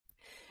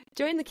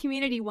Join the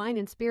Community Wine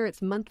and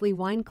Spirits monthly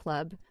wine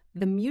club,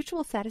 the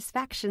Mutual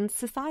Satisfaction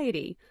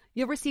Society.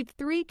 You'll receive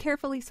 3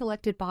 carefully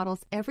selected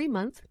bottles every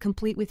month,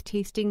 complete with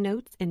tasting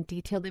notes and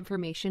detailed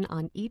information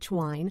on each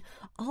wine,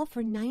 all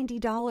for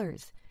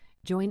 $90.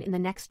 Join in the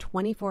next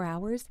 24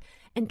 hours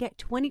and get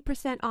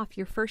 20% off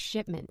your first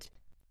shipment.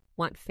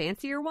 Want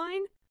fancier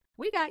wine?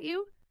 We got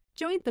you.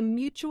 Join the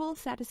Mutual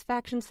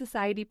Satisfaction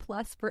Society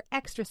Plus for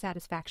extra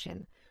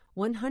satisfaction.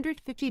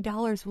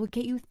 $150 will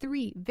get you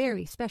 3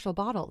 very special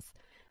bottles.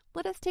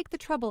 Let us take the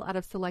trouble out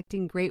of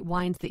selecting great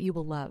wines that you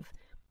will love.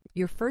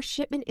 Your first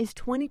shipment is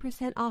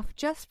 20% off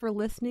just for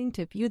listening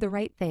to View the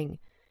Right Thing.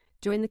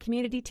 Join the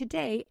community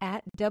today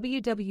at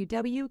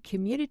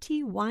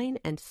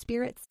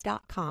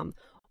www.communitywineandspirits.com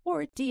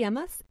or DM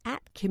us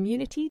at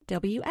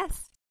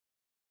CommunityWS.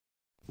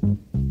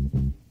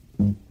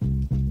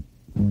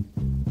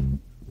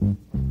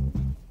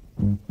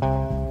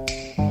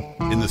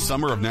 In the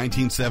summer of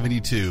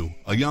 1972,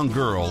 a young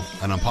girl,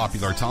 an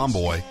unpopular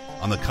tomboy,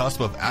 on the cusp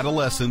of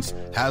adolescence,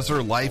 has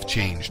her life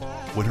changed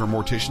when her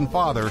mortician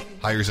father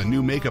hires a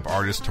new makeup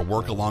artist to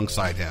work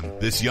alongside him.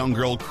 This young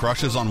girl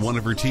crushes on one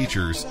of her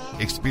teachers,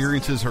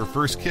 experiences her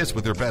first kiss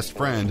with her best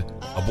friend,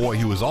 a boy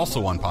who is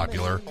also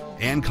unpopular,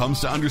 and comes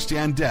to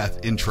understand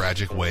death in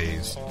tragic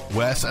ways.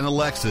 Wes and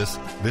Alexis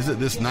visit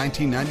this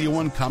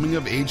 1991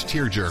 coming-of-age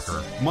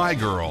tearjerker, My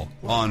Girl,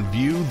 on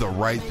View the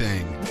Right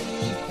Thing.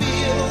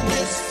 Feel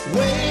this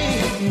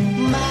way,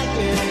 my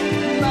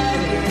girl, my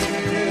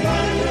girl,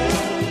 my girl.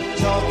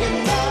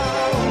 Talking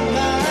about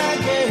my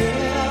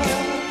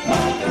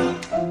girl.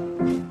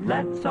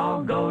 Let's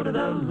all go to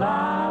the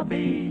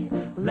lobby.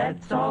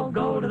 Let's all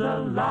go to the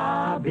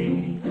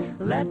lobby.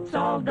 Let's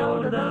all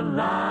go to the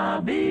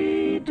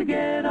lobby to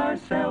get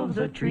ourselves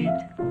a treat.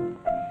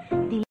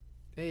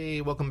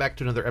 Hey, welcome back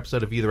to another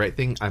episode of View the Right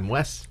Thing. I'm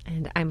Wes.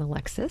 And I'm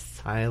Alexis.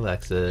 Hi,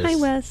 Alexis. Hi,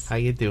 Wes. How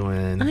you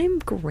doing? I'm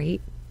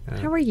great.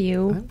 How are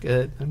you? I'm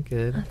good. I'm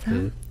good.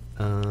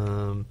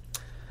 Awesome.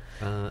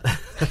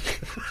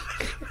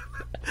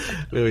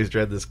 We always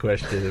dread this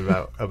question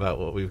about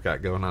what we've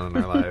got going on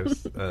in our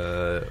lives.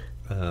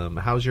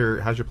 How's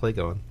your play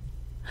going?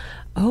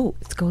 Oh,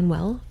 it's going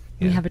well.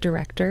 Yeah. We have a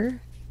director.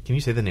 Can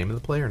you say the name of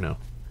the play or no?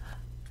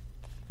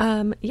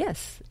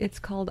 Yes, it's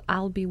called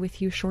I'll Be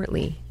With You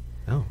Shortly.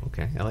 Oh,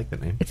 okay. I like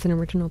that name. It's an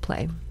original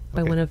play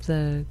by one of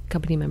the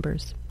company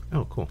members.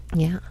 Oh, cool.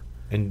 Yeah.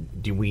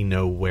 And do we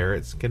know where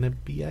it's going to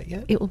be at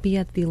yet? It will be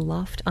at the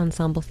Loft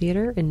Ensemble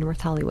Theater in North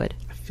Hollywood.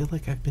 I feel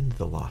like I've been to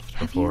the Loft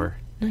Have before.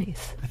 You?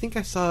 Nice. I think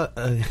I saw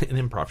an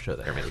improv show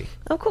there, maybe.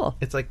 Oh, cool.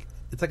 It's like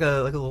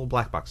a little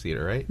black box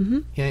theater, right?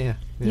 Mm-hmm.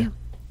 Yeah.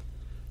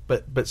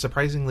 But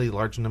surprisingly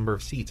large number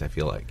of seats, I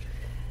feel like.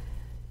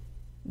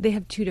 They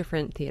have 2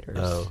 different theaters.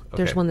 Oh, okay.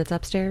 There's one that's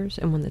upstairs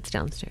and one that's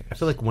downstairs. I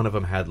feel like one of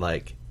them had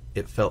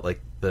it felt like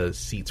the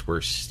seats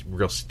were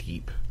real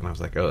steep, and I was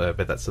like, oh, I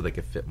bet that's so they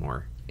could fit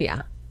more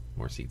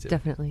seats in.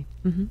 Definitely.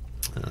 Mm-hmm.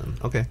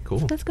 Okay, cool.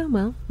 So that's going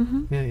well.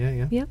 Mm-hmm.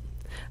 Yeah. Yep.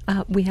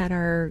 We had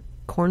our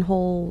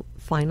cornhole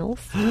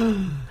finals.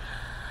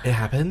 It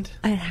happened?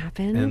 It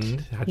happened. And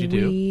how'd you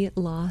do? We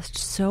lost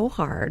so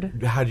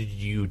hard. How did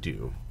you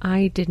do?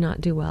 I did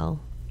not do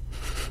well.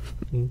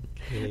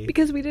 Okay.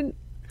 Because we didn't...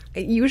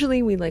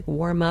 Usually we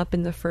warm up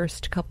in the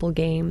first couple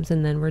games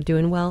and then we're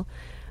doing well.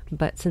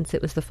 But since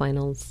it was the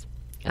finals...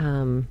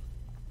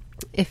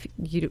 if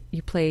you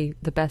play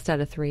the best out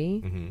of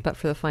 3, but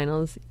for the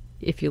finals,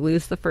 if you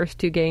lose the first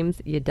 2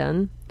 games, you're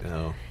done.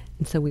 Oh.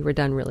 And so we were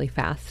done really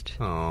fast.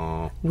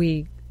 Oh.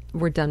 We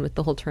were done with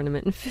the whole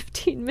tournament in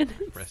 15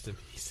 minutes. Rest in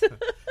peace. So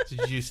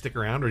did you stick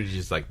around or did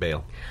you just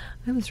bail?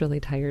 I was really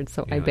tired,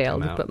 so I come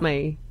bailed. out? But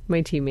my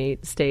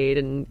teammate stayed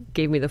and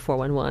gave me the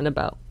 411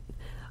 about,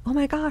 oh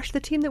my gosh, the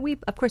team that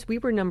of course, we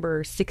were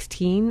number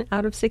 16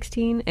 out of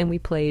 16, and we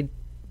played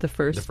the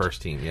first. The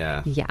first team,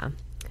 yeah. Yeah.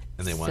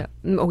 And they won?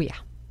 Oh, yeah.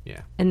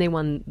 Yeah. And they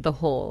won the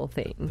whole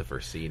thing. The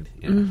first seed,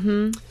 yeah.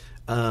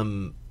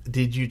 Mm-hmm.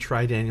 Did you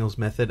try Daniel's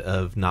method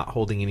of not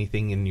holding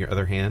anything in your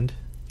other hand?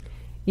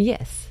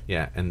 Yes.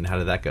 Yeah, and how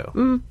did that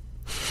go?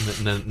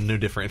 No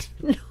different.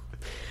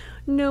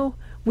 No.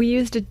 We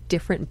used a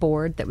different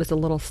board that was a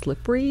little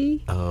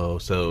slippery. Oh,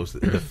 so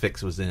the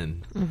fix was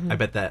in. I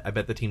bet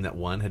the team that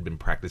won had been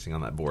practicing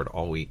on that board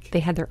all week.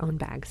 They had their own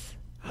bags.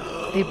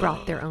 They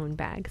brought their own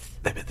bags.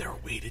 I bet they were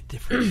weighted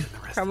different than the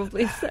rest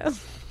Probably of the bags.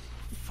 so.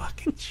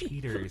 Fucking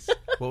cheaters.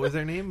 What was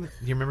their name? Do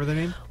you remember their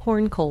name?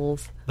 Horn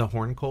Coals. The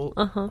Horn Coal?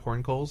 Uh-huh.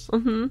 Horn Coals?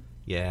 Mm-hmm.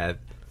 Yeah,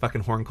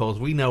 fucking Horn Coals.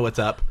 We know what's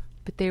up.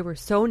 But they were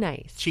so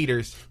nice.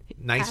 Cheaters.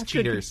 Nice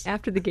cheaters.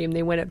 After the game,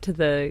 they went up to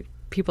the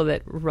people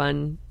that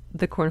run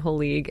the Cornhole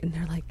League, and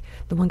they're like,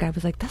 the one guy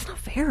was like, that's not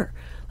fair.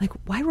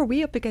 Why were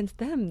we up against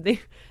them?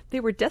 They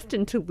were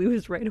destined to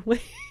lose right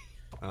away.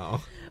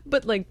 Oh.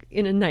 But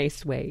in a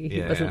nice way.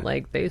 He wasn't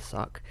like, they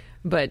suck.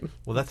 But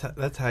well,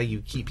 that's how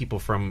you keep people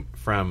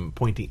from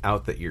pointing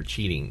out that you're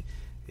cheating,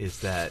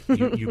 is that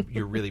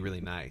you're really,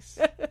 really nice.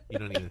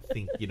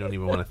 You don't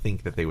even want to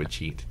think that they would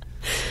cheat.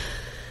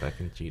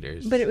 Fucking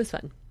cheaters. But it was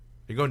fun.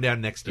 You're going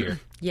down next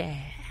year. Yeah.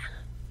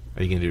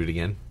 Are you gonna do it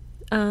again?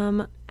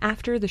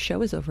 After the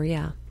show is over,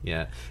 yeah.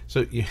 Yeah.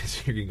 So you're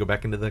going to go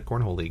back into the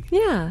cornhole league.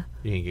 Yeah.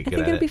 You're going to get I good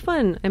think at it'll it. be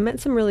fun. I met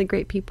some really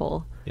great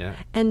people. Yeah.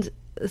 And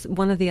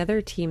one of the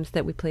other teams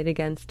that we played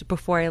against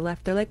before I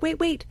left, they're like,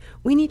 wait,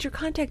 we need your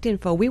contact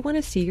info. We want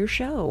to see your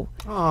show.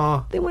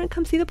 Aw. They want to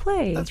come see the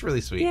play. That's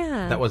really sweet.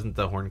 Yeah. That wasn't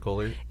the horn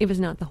caller? It was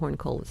not the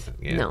Horncoals.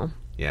 Yeah. No.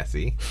 Yeah,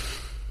 see?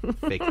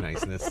 Fake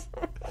niceness.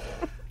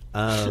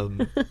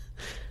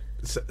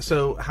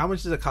 So how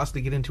much does it cost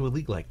to get into a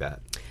league like that?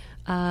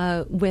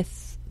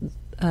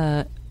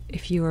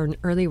 If you are an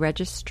early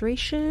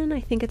registration, I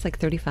think it's like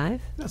 $35.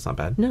 That's not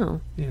bad.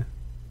 No, Yeah.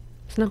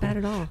 it's not bad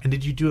at all. And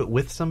did you do it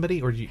with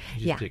somebody, or did you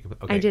just Yeah, take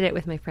I did it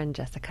with my friend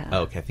Jessica. Oh,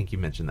 okay. I think you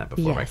mentioned that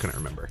before, but I Yes. couldn't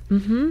remember.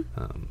 Mm-hmm.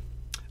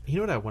 You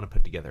know what I want to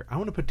put together? I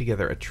want to put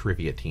together a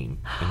trivia team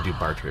and do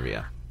bar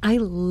trivia. I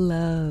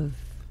love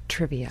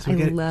trivia. So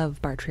we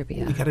love bar trivia.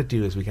 What we got to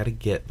do is we got to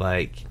get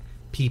like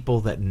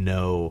people that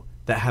know,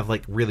 that have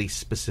like really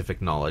specific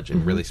knowledge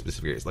in really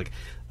specific areas. Like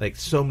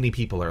so many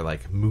people are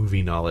like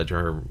movie knowledge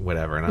or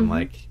whatever, and I'm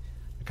like,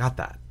 I got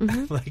that.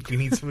 Like we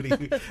need somebody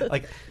who,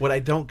 like, what I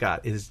don't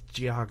got is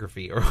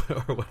geography or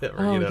whatever,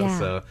 Oh, you know. yeah.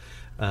 So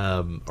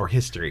or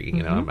history,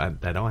 you know.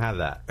 I don't have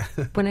that.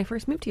 When I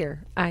first moved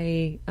here,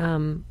 I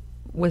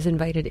was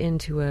invited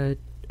into a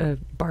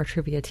bar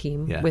trivia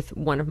team Yeah. with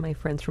one of my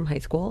friends from high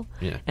school.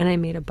 Yeah. And I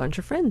made a bunch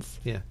of friends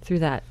Yeah. through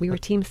that. We were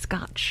Team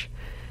Scotch.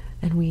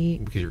 And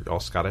Because you're all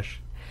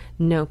Scottish.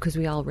 No, because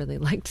we all really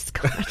liked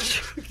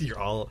Scotch. You're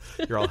all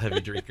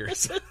heavy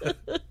drinkers.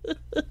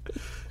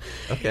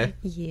 Okay.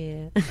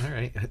 Yeah. All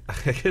right.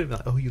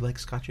 Oh, you like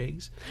Scotch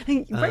eggs?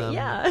 Right,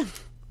 yeah.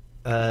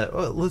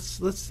 Well, let's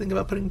think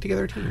about putting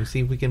together a team. See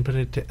if we can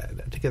put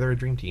together a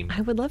dream team.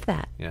 I would love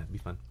that. Yeah, it'd be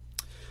fun.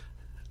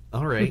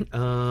 All right.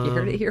 You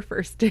heard it here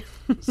first.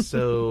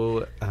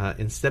 So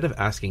instead of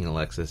asking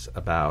Alexis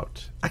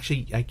about,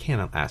 actually, I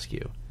cannot ask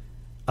you.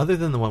 Other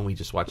than the one we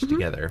just watched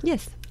together,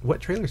 Yes.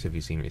 what trailers have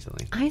you seen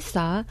recently? I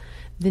saw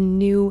the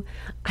new,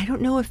 I don't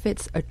know if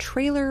it's a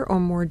trailer or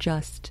more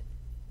just,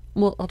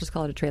 well, I'll just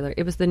call it a trailer.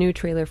 It was the new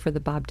trailer for the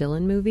Bob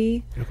Dylan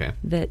movie Okay.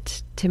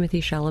 that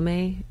Timothy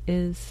Chalamet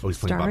is Oh, he's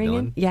playing Bob starring Dylan?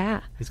 in.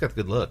 Yeah. He's got the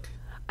good look.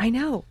 I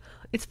know.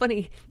 It's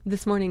funny.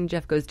 This morning,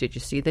 Jeff goes, "Did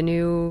you see the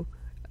new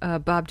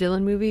Bob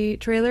Dylan movie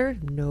trailer?"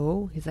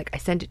 No. He's like, "I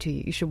sent it to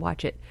you. You should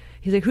watch it."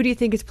 He's like, "Who do you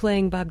think is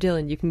playing Bob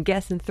Dylan? You can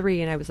guess in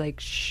 3." And I was like,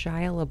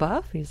 "Shia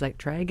LaBeouf?" And he's like,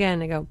 "Try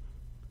again." I go,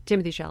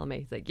 "Timothy Chalamet."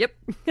 He's like, "Yep."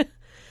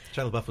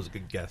 Shia LaBeouf was a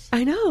good guess.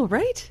 I know,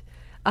 right?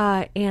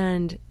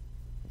 And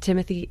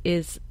Timothy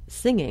is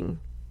singing,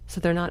 so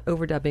they're not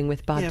overdubbing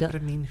with Bob Yeah, Dylan.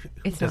 but I mean,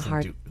 It's not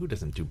hard. Who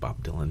doesn't do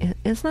Bob Dylan?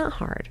 It's not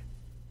hard.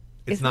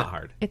 It's not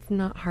hard. It's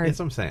not hard. That's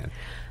what I'm saying.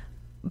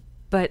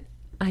 But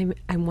I'm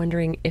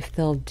wondering if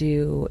they'll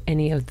do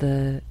any of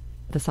the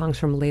songs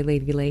from Lay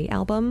Lady Lay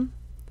album.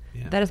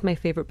 Yeah. That is my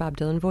favorite Bob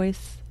Dylan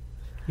voice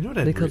You know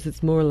what? because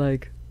it's more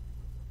like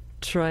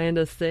trying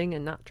to sing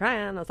and not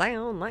trying to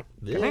sound like.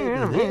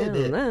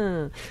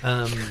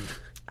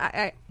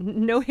 I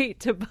no hate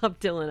to Bob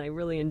Dylan. I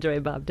really enjoy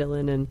Bob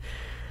Dylan,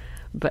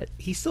 but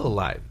he's still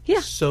alive. Yeah.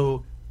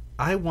 So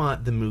I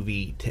want the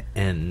movie to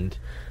end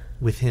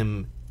with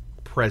him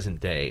present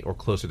day or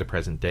closer to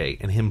present day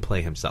and him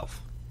play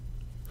himself.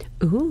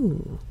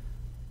 ooh,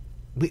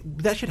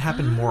 That should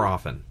happen more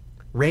often.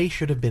 Ray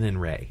should have been in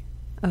Ray.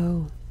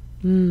 oh,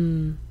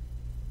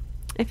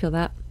 I feel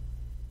that.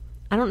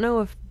 I don't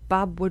know if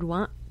Bob would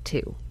want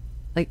to.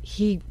 Like,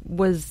 he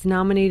was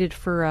nominated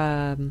for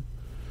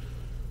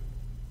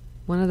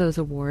one of those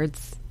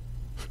awards.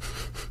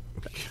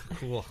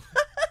 Cool.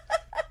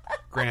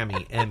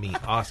 Grammy, Emmy,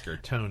 Oscar,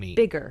 Tony.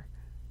 Bigger.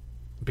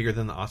 Bigger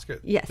than the Oscar?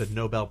 Yes. The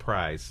Nobel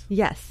Prize.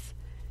 Yes.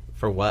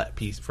 For what?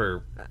 Peace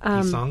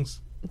songs?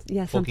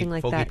 Yeah, something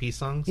like folky that. peace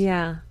songs?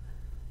 Yeah.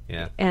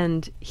 Yeah.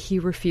 And he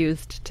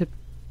refused to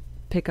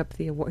pick up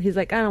the award. He's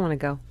like, I don't want to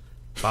go.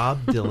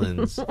 Bob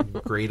Dylan's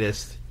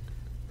greatest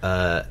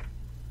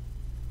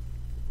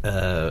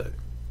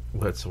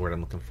what's the word I'm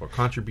looking for?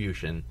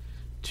 Contribution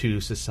to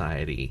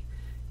society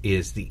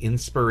is the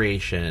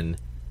inspiration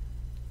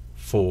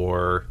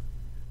for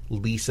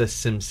Lisa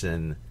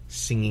Simpson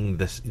singing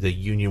the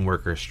union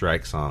worker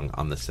strike song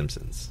on The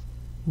Simpsons.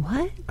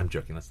 What? I'm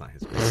joking. That's not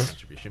his greatest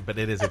contribution, but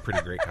it is a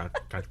pretty great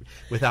contribution.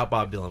 Without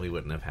Bob Dylan, we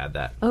wouldn't have had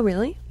that. Oh,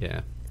 really?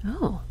 Yeah.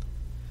 Oh.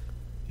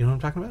 You know what I'm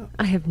talking about?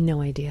 I have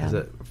no idea.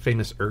 There's a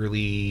famous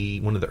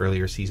one of the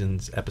earlier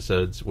seasons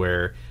episodes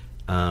where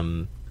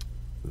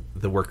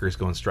the workers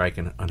go on strike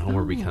and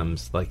Homer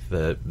becomes like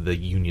the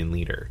union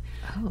leader.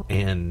 Oh.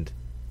 And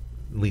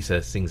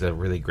Lisa sings a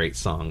really great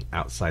song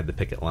outside the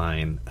picket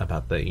line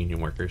about the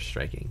union workers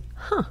striking.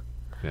 Huh.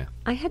 Yeah.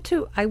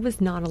 I was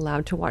not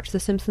allowed to watch The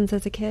Simpsons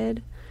as a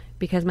kid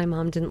because my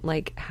mom didn't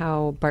like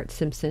how Bart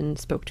Simpson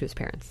spoke to his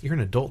parents. You're an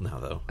adult now,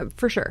 though.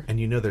 For sure. And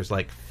you know there's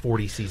like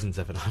 40 seasons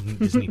of it on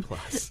Disney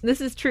Plus.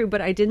 This is true, but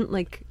I didn't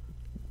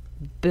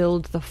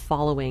build the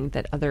following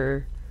that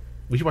other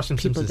We should watch some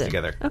people Simpsons did.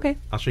 together. Okay.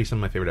 I'll show you some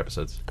of my favorite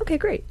episodes. Okay,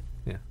 great.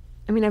 Yeah.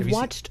 I mean, I've Have you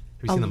watched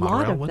seen a the lot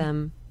monorail of one?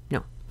 them.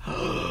 No.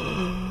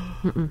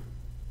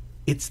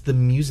 It's The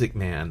Music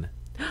Man,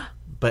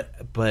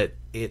 but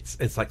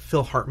it's like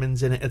Phil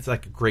Hartman's in it. It's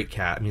like a great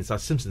cast. I mean, it's a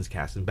Simpsons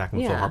cast, and back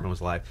when Phil Hartman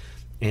was alive.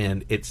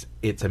 And it's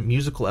a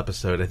musical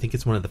episode. I think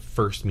it's one of the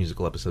first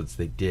musical episodes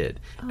they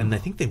did, and I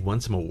think they won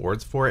some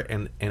awards for it.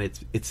 And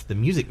it's The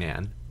Music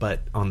Man,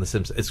 but on The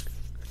Simpsons. It's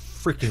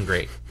freaking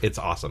great. It's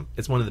awesome.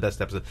 It's one of the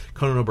best episodes.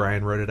 Conan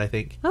O'Brien wrote it, I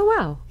think. Oh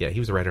wow! Yeah, he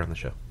was a writer on the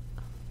show.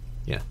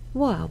 Yeah.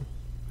 Wow.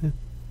 Yeah.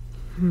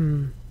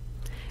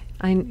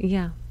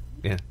 Yeah.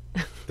 Yeah.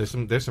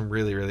 There's some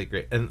really, really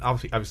great, and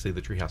obviously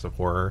the Treehouse of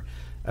Horror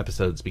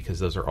episodes, because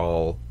those are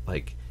all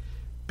like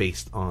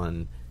based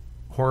on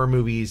horror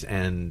movies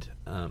and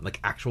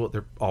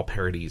they're all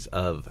parodies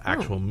of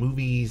actual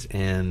movies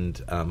and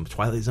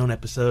Twilight Zone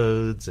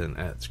episodes, and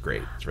it's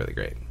great. It's really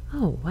great.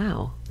 Oh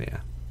wow. Yeah.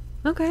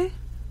 Okay,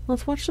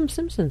 let's watch some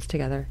Simpsons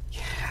together.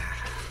 Yeah.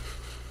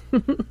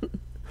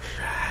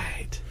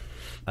 Right.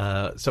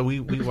 So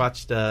we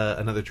watched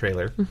another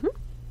trailer. Mm-hmm.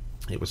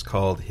 It was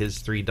called His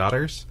Three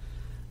Daughters,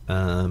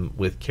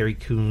 with Carrie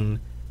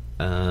Coon,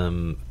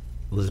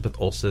 Elizabeth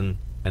Olsen,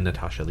 and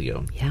Natasha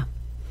Lyonne. Yeah.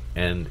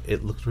 And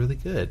it looked really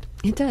good.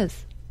 It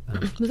does.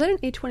 Was that an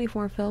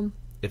A24 film?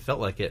 It felt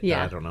like it.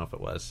 Yeah. I don't know if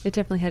it was. It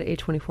definitely had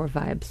A24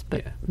 vibes,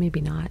 but maybe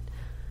not.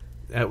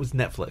 It was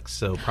Netflix,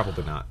 so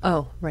probably not.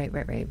 Oh, right.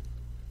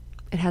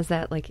 It has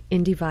that like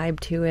indie vibe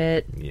to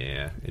it.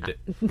 Yeah, it did.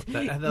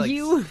 That had that, like,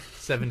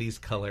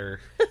 70s color.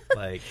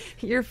 Like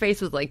your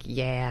face was like,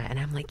 yeah, and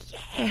I'm like,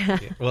 yeah.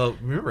 Well,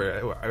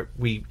 remember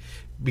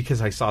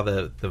because I saw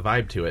the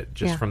vibe to it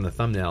just from the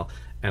thumbnail.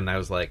 And I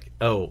was like,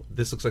 "Oh,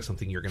 this looks like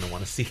something you're going to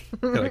want to see."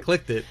 And I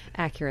clicked it.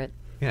 Accurate.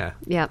 Yeah.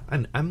 Yeah.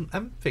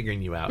 I'm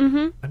figuring you out.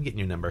 Mm-hmm. I'm getting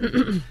your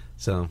number.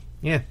 So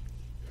yeah,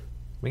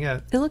 we got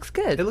it. It looks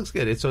good. It looks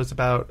good. It's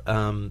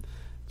about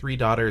three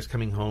daughters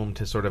coming home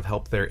to sort of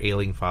help their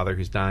ailing father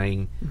who's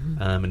dying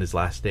in his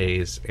last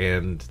days,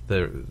 and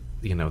they're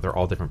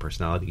all different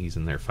personalities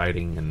and they're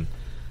fighting,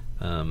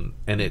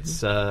 and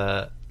it's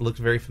looked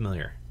very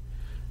familiar.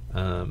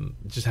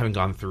 Just having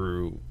gone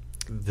through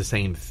the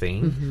same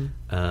thing,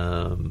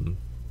 and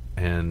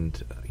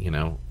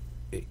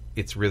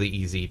it's really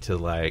easy to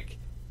like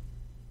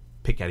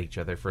pick at each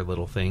other for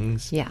little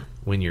things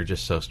when you're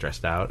just so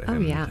stressed out.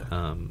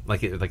 And,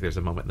 like there's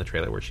a moment in the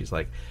trailer where she's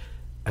like,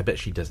 I bet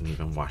she doesn't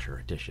even wash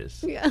her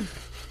dishes,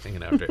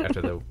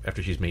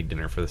 after she's made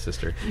dinner for the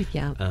sister,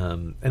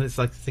 and it's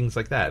like things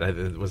like that.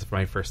 It was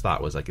my first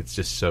thought was like, it's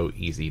just so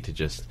easy to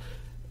just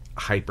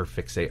hyper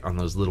fixate on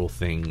those little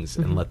things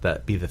and let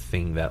that be the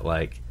thing that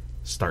like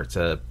starts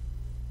a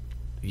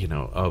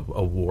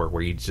war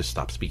where you just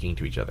stop speaking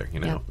to each other,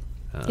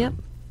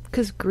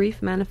 because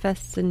grief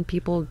manifests in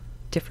people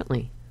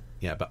differently,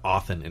 but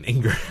often in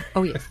anger.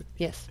 Oh yes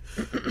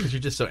Because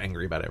you're just so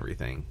angry about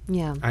everything.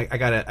 I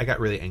got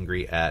really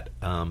angry at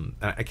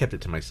I kept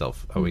it to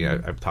myself.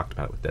 I've talked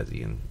about it with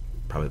Desi and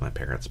probably my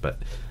parents, but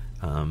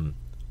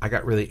I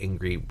got really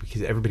angry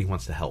because everybody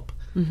wants to help,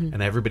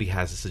 and everybody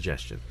has a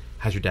suggestion.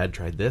 Has your dad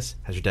tried this?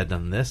 Has your dad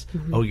done this?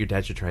 Oh, your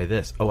dad should try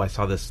this. Oh, I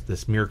saw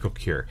this miracle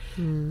cure.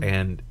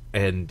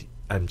 And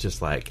I'm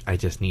just like, I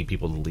just need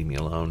people to leave me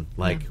alone.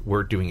 Like,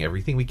 we're doing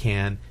everything we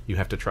can. You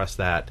have to trust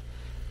that.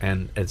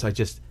 And so I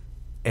just,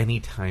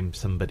 anytime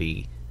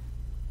somebody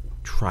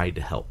tried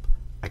to help,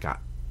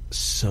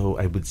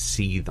 I would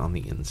seethe on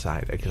the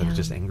inside because I was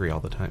just angry all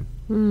the time.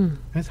 And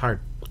it's hard.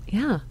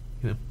 Yeah.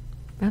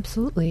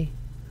 Absolutely.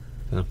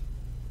 So,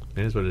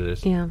 it is what it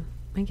is. Yeah,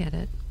 I get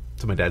it.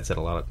 So my dad said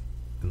a lot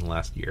in the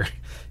last year.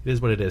 It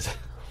is what it is.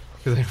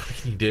 Because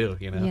what can you do,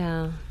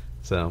 Yeah.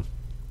 So,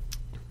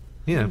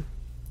 yeah.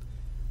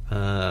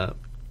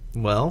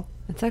 Well,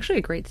 it's actually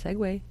a great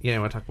segue. Yeah,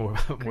 you want to talk more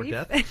about more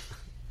death?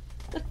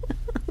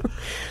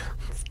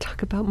 Let's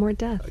talk about more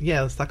death.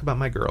 Yeah, let's talk about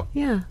my girl.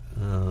 Yeah.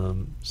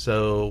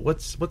 So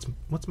what's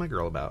my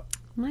girl about?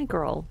 My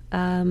girl.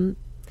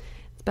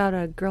 It's about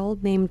a girl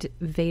named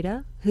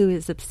Veda who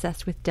is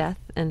obsessed with death,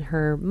 and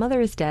her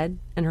mother is dead,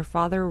 and her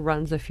father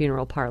runs a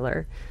funeral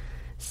parlor.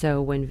 So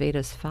when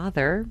Veda's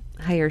father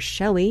hires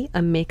Shelley,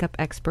 a makeup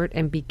expert,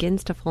 and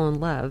begins to fall in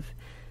love,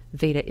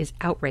 Veda is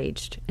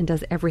outraged and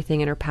does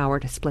everything in her power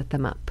to split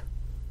them up.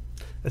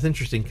 That's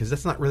interesting because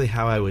that's not really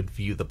how I would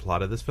view the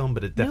plot of this film,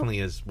 but it definitely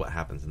is what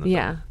happens in the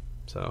film.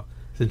 So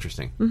it's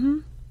interesting. Mm-hmm.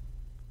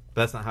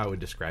 But that's not how I would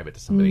describe it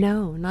to somebody.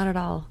 No, not at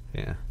all.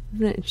 Yeah.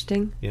 Isn't it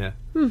interesting? Yeah.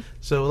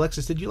 So,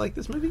 Alexis, did you like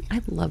this movie?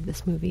 I love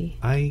this movie.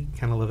 I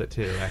kind of love it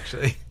too,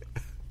 actually.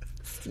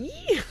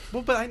 See?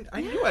 Well, but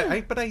I knew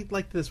I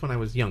liked this when I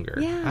was younger.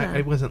 Yeah.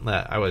 I wasn't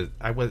that.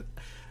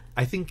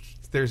 I think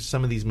there's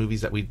some of these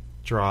movies that we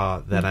draw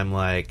that I'm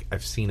like,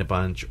 I've seen a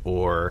bunch,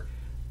 or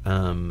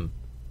I'm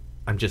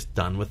just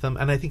done with them.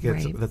 And I think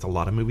that's a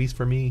lot of movies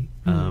for me.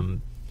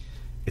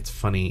 It's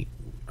funny,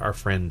 our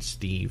friend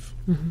Steve,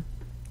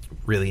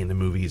 really into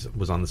movies,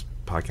 was on this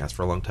podcast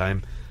for a long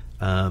time.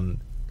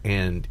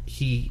 And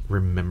he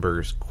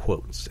remembers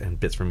quotes and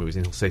bits from movies,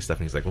 and he'll say stuff,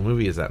 and he's like, "What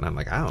movie is that?" And I'm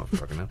like, "I don't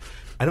fucking know."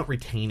 I don't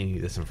retain any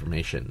of this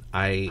information.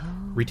 I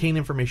retain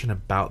information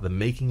about the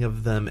making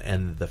of them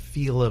and the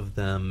feel of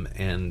them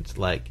and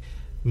like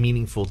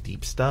meaningful,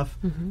 deep stuff.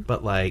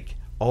 But like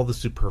all the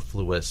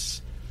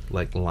superfluous,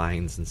 like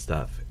lines and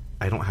stuff,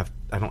 I don't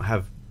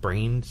have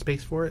brain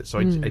space for it, so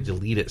I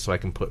delete it so I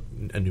can put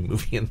a new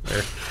movie in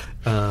there.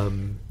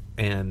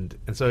 And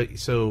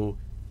so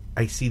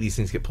I see these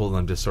things get pulled, and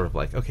I'm just sort of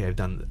like, okay, I've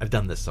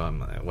done this, so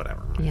I'm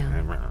whatever.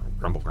 Yeah.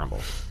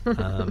 Grumble.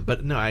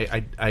 But no,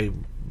 I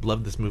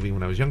loved this movie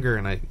when I was younger,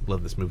 and I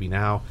love this movie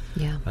now.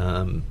 Yeah.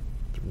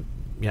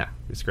 Yeah,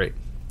 it's great.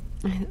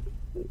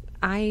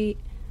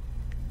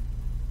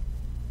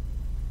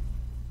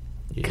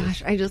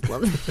 Gosh, I just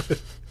love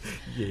it.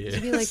 Yes.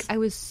 To be like, I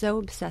was so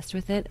obsessed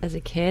with it as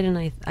a kid,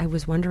 and I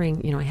was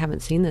wondering, I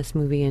haven't seen this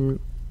movie in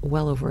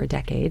well over a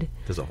decade.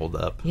 Does it hold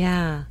up?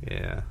 Yeah.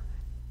 Yeah.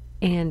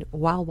 And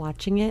while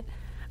watching it,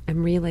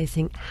 I'm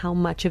realizing how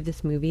much of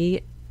this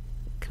movie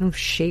kind of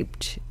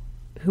shaped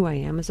who I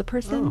am as a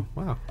person.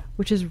 Oh, wow.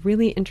 Which is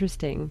really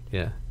interesting.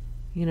 Yeah.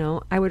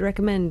 I would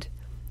recommend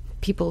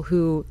people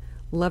who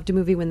loved a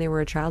movie when they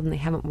were a child and they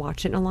haven't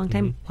watched it in a long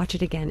time, watch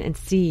it again and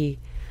see.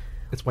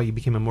 That's why you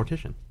became a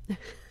mortician.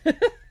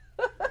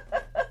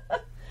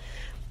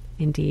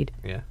 Indeed.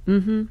 Yeah.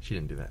 Mm-hmm. She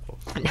didn't do that,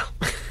 folks. No.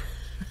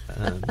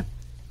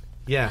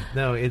 Yeah.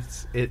 No.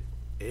 It's I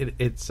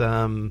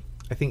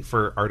think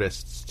for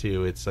artists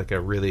too, it's like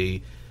a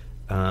really,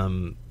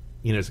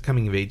 it's a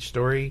coming of age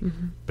story,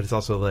 but it's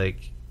also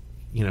like,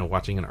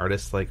 watching an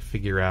artist like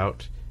figure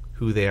out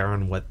who they are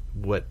and what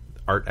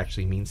art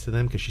actually means to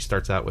them, because she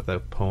starts out with a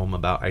poem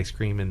about ice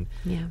cream and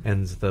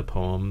ends the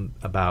poem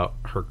about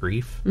her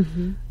grief.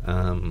 And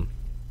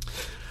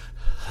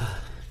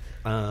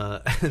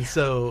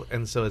so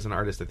as an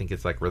artist, I think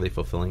it's like really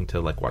fulfilling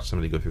to like watch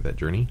somebody go through that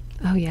journey.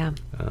 Oh yeah.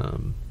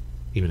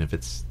 Even if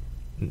it's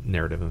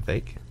narrative and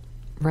fake.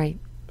 Right.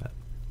 But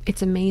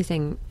it's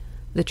amazing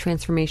the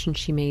transformation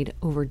she made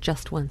over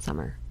just one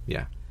summer.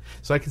 Yeah.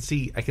 So I can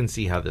see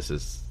how this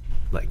is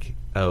like,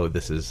 oh,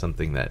 this is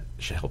something that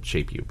should help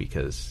shape you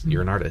because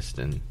you're an artist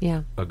and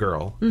a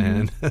girl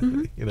and I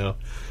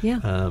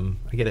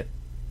get it.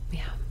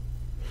 Yeah.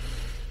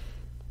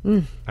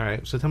 All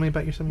right. So tell me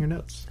about some of your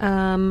notes.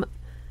 One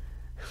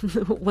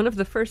of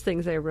the first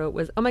things I wrote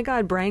was, oh my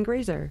God, Brian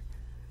Grazer.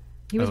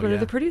 He was one of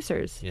the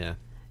producers. Yeah.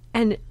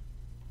 And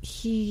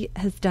he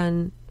has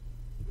done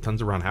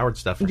tons of Ron Howard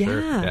stuff for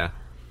sure. Yeah.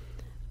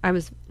 I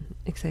was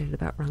excited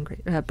about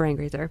Brian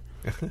Grazer.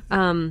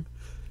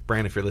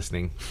 Brian, if you're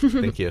listening,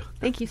 thank you.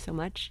 Thank you so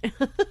much.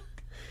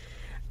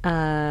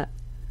 Oh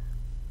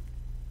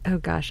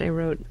gosh, I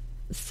wrote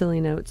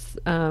silly notes.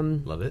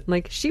 Love it.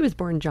 Like, she was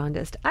born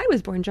jaundiced. I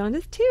was born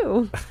jaundiced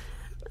too.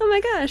 Oh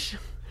my gosh.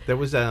 There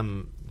was I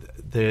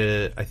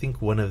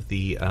think one of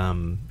the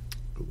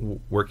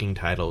working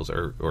titles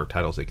or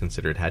titles they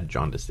considered had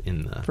jaundice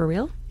in the... For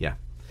real? Yeah.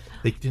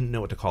 They didn't know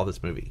what to call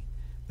this movie.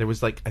 There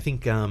was like, I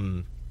think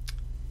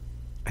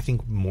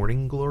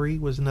Morning Glory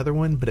was another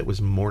one, but it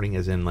was morning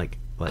as in like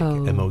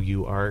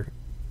MOURN,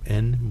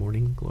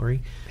 Morning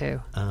Glory.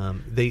 Oh.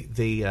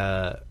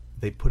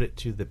 They put it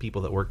to the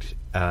people that worked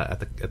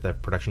at the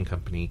production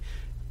company,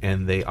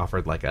 and they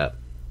offered like a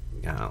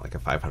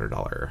 $500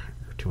 or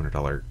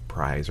 $200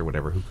 prize or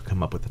whatever who could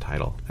come up with the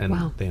title, and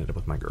they ended up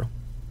with My Girl.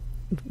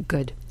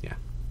 Good. Yeah.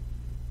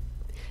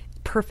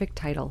 Perfect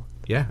title.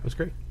 Yeah, it was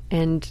great.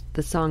 And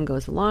the song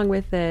goes along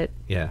with it.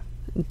 Yeah.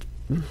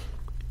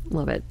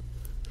 Love it.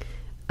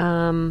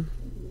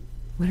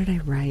 What did I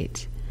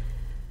write?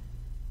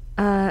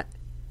 I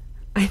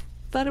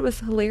thought it was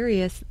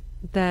hilarious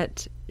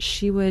that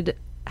she would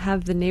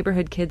have the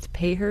neighborhood kids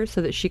pay her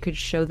so that she could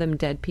show them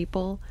dead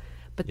people,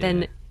 but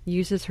then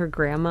uses her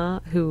grandma,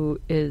 who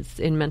is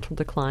in mental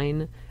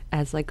decline,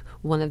 as like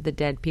one of the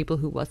dead people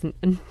who wasn't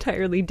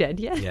entirely dead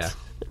yet. Yeah.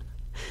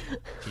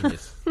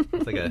 Genius.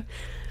 It's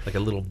like a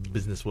little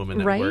businesswoman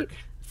at work.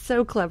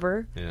 So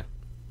clever. Yeah.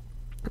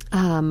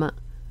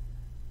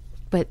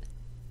 But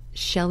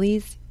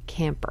Shelley's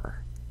camper.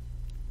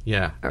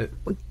 Yeah.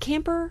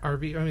 Camper?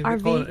 RV. I mean,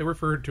 RV? they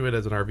refer to it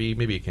as an RV,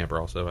 maybe a camper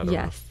also. I don't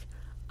know.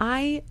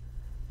 I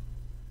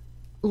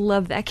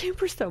love that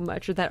camper so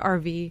much, or that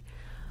RV.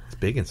 It's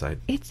big inside.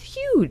 It's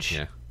huge.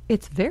 Yeah.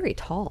 It's very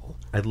tall.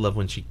 I love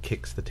when she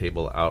kicks the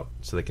table out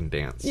so they can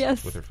dance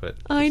with her foot.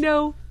 I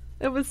know.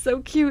 That was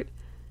so cute.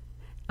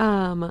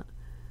 When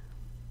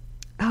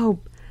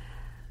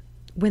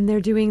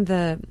they're doing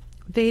the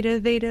Veda,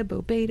 Veda,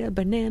 Bo Beta,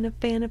 Banana,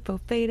 Fana, Fo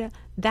Feta,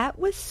 that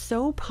was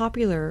so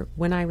popular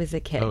when I was a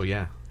kid. Oh,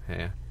 yeah.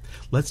 Yeah.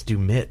 Let's do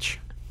Mitch.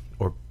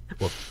 Or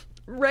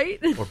right?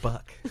 Or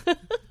Buck.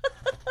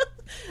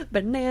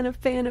 Banana,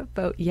 Fana,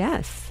 Fo.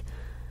 Yes.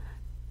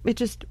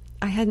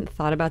 I hadn't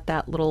thought about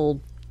that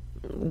little,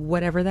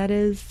 whatever that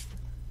is,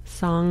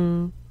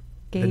 song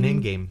game. The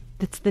name game.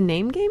 It's the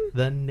name game?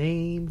 The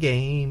name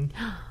game.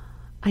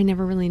 I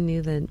never really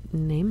knew the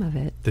name of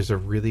it. There's a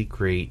really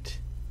great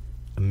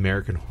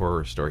American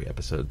Horror Story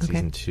episode,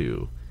 season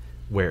 2,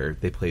 where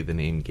they play the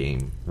name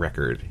game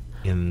record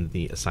in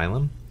the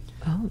asylum.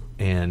 Oh.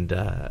 And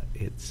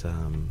it's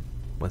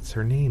what's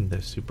her name?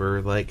 The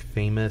super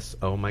famous.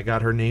 Oh my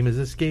God, her name is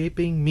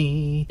escaping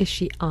me. Is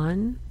she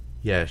on?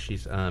 Yeah,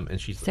 she's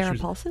and she's Sarah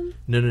Paulson?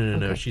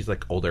 No. She's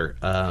older.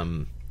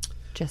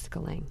 Jessica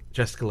Lange.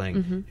 Jessica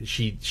Lange.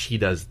 She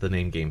does the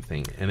name game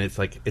thing, and it's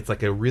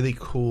like a really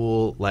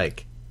cool,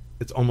 like,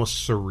 it's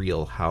almost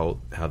surreal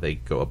how they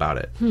go about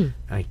it.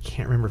 I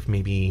can't remember if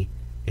maybe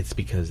it's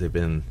because they've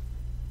been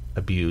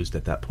abused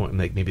at that point,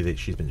 like maybe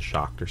she's been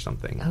shocked or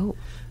something.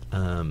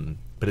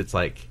 But it's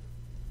like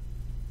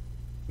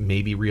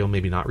maybe real,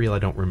 maybe not real. I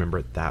don't remember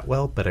it that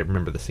well, but I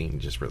remember the scene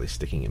just really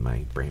sticking in my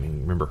brain,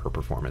 and remember her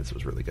performance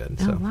was really good.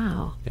 So,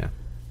 wow. Yeah.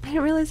 I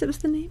didn't realize it was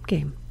the name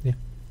game. Yeah.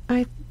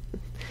 It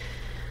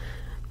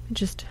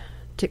just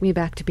took me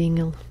back to being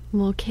a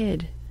little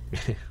kid.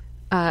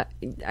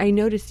 I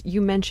noticed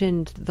you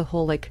mentioned the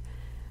whole, like,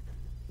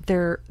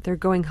 they're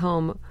going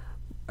home,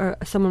 or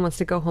someone wants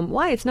to go home.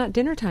 Why? It's not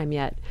dinner time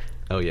yet.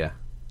 Oh, yeah.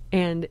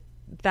 And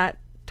that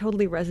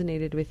totally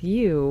resonated with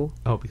you.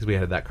 Oh, because we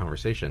had that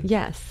conversation.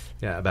 Yes.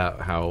 Yeah, about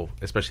how,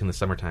 especially in the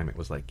summertime, it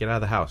was like, get out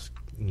of the house.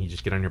 And you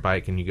just get on your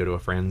bike and you go to a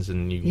friend's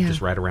and you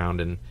just ride around,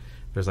 and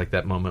there's like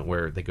that moment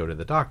where they go to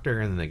the doctor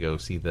and then they go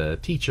see the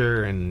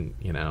teacher, and,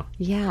 you know.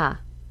 Yeah.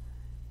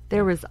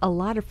 There was a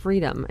lot of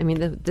freedom. I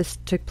mean, this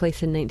took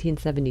place in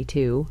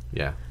 1972.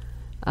 Yeah.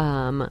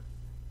 I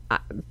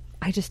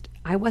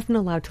wasn't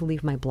allowed to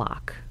leave my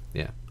block.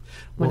 Yeah.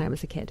 When I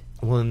was a kid.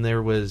 Well, and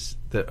there was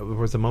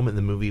a moment in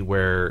the movie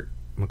where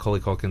Macaulay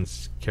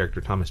Culkin's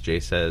character Thomas J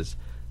says,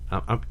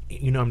 I'm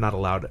not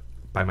allowed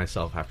by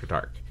myself after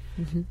dark,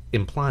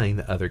 implying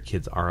that other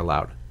kids are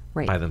allowed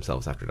by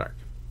themselves after dark.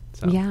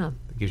 So yeah,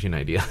 it gives you an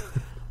idea.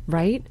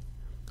 Right?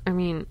 I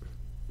mean,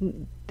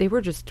 they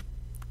were just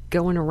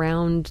going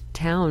around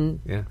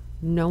town. Yeah.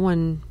 No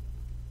one.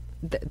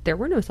 There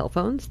were no cell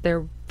phones.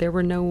 There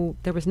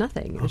was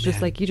nothing. It was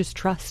just like, you just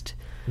trust.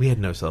 We had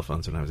no cell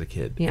phones when I was a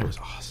kid. Yeah. It was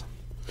awesome.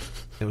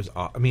 It was.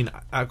 I mean,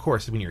 of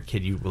course, when you're a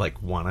kid, you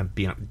like want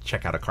to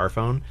check out a car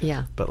phone.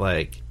 Yeah. But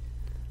like,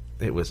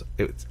 it was.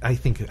 I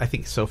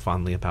think so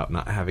fondly about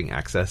not having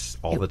access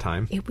all the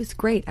time. It was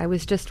great. I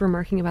was just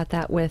remarking about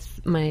that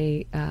with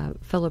my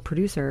fellow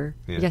producer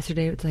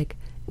yesterday. It's like,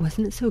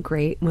 wasn't it so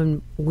great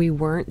when we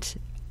weren't,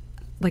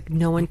 like,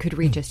 no one could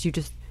reach us.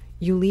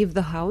 You leave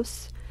the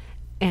house,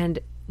 and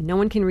no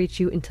one can reach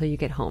you until you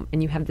get home,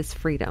 and you have this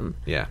freedom.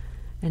 Yeah.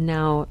 And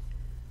now,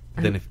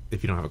 then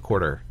if you don't have a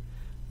quarter,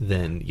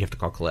 then you have to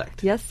call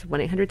collect. Yes,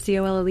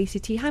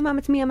 1-800-COLLECT. Hi, Mom,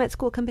 it's me. I'm at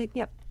school. Come pick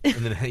me up.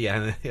 And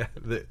then,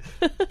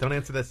 don't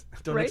answer this.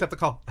 Don't accept the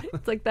call.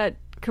 It's like that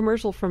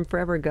commercial from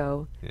forever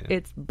ago. Yeah.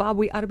 It's Bob,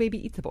 we out a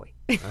baby, eats a boy.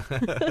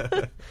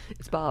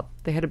 It's Bob.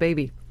 They had a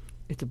baby.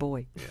 It's a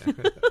boy. Yeah, I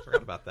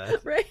forgot about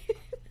that. Right?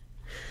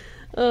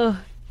 Oh,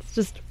 it's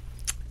just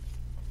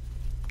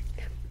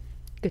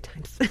good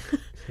times.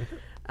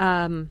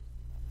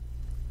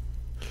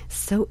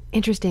 So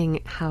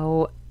interesting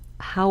how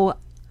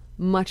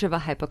much of a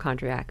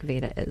hypochondriac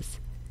Veda is.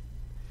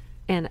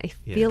 And I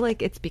feel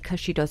like it's because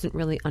she doesn't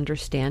really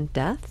understand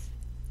death.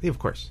 Yeah, of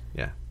course,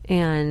 yeah.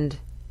 And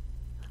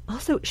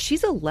also,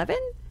 she's 11?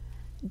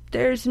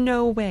 There's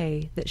no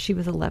way that she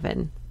was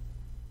 11.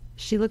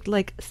 She looked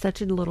like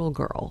such a little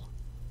girl.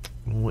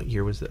 What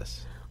year was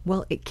this?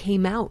 Well, it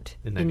came out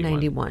in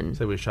 91.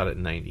 So we shot it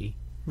in 90.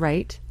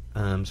 Right.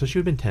 So she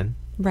would have been 10.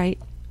 Right.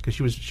 Because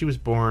she was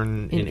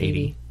born in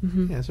 80.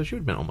 Mm-hmm. Yeah, so she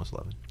would have been almost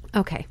 11.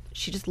 Okay.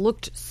 She just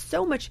looked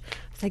so much.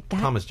 It's like that.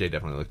 Thomas J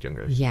definitely looked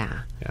younger.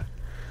 Yeah. Yeah.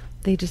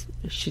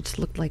 She just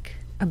looked like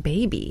a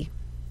baby.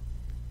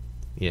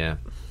 Yeah.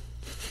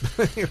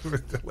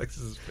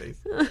 Alexis's face.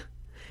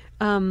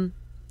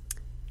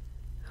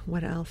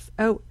 What else?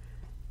 Oh,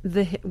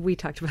 we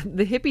talked about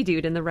the hippie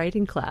dude in the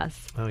writing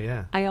class. Oh,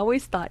 yeah. I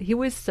always thought he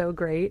was so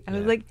great. I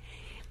was like,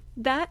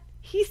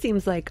 he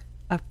seems like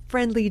a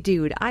friendly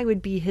dude. I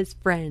would be his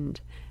friend.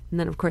 And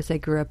then, of course, I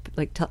grew up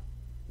like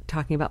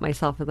talking about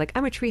myself as like,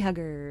 I'm a tree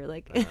hugger.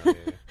 Like,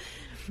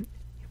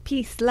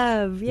 peace,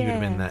 love. Yeah. You would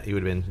have been that. You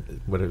would have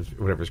been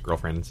whatever his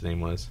girlfriend's name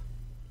was.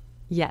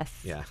 Yes.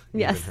 Yeah.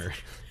 Yes. Her.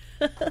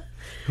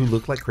 Who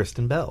looked like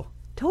Kristen Bell.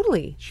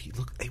 Totally. She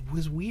looked. It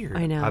was weird.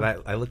 I know.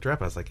 I looked her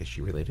up. I was like, is she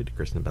related to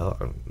Kristen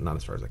Bell? Not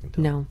as far as I can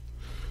tell.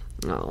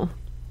 No.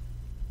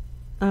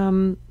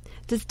 Oh.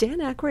 Does Dan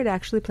Aykroyd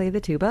actually play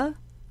the tuba?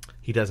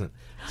 He doesn't.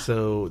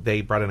 So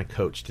they brought in a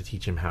coach to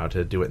teach him how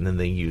to do it, and then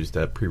they used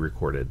a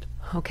pre-recorded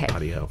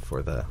audio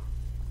for the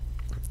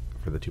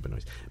tuba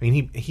noise. I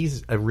mean,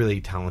 he's a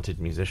really talented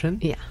musician.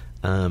 Yeah.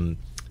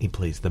 He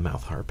plays the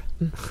mouth harp,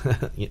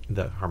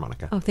 the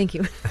harmonica. Oh, thank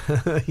you.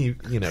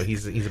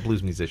 He's a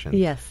blues musician.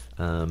 Yes.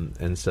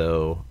 And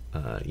so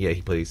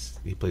he plays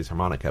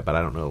harmonica, but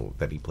I don't know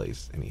that he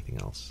plays anything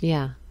else.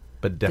 Yeah.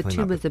 But definitely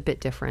the tuba's a bit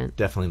different.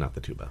 Definitely not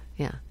the tuba.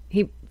 Yeah.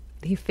 He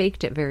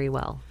faked it very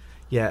well.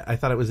 Yeah, I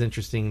thought it was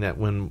interesting that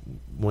when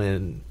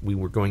we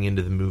were going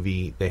into the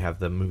movie, they have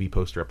the movie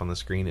poster up on the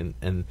screen,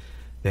 and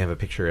they have a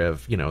picture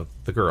of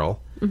the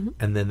girl,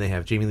 and then they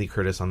have Jamie Lee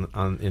Curtis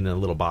on in a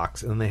little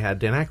box, and then they had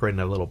Dan Aykroyd in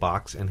a little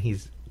box, and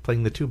he's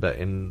playing the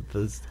tuba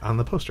on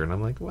the poster, and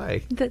I'm like,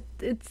 why?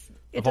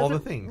 Of all the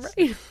things,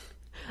 right?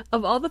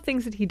 Of all the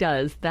things that he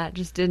does, that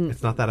just didn't.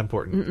 It's not that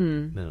important.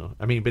 Mm-mm. No,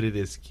 I mean, but it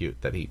is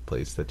cute that he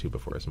plays the tuba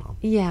for his mom.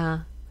 Yeah.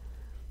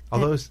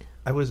 Although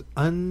I was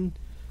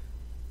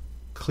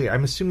clear.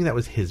 I'm assuming that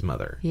was his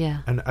mother.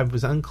 Yeah. And I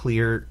was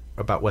unclear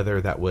about whether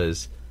that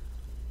was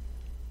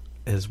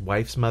his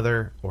wife's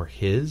mother or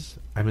his.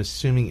 I'm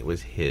assuming it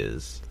was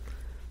his.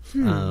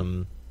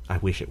 I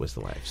wish it was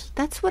the wife's.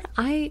 That's what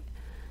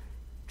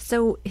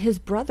So his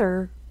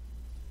brother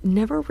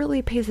never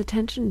really pays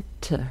attention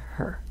to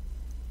her.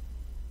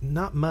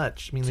 Not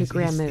much. I mean, To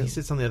Grandma. he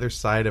sits on the other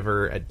side of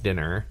her at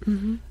dinner.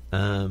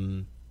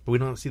 Mm-hmm. But we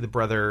don't see the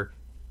brother.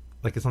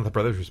 Like, it's not the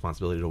brother's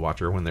responsibility to watch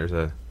her when there's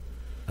a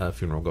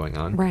funeral going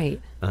on.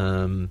 Right.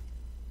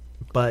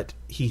 But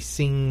he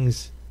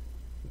sings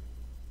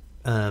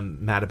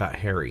Mad About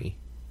Harry,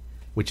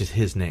 which is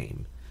his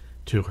name,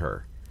 to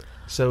her.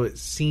 So it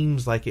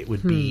seems like it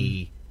would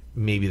be,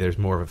 maybe there's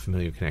more of a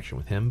familiar connection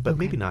with him, but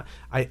maybe not.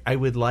 I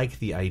would like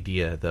the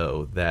idea,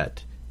 though,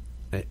 that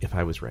if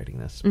I was writing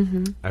this,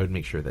 I would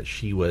make sure that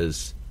she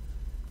was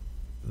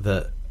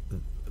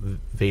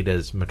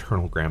Veda's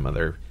maternal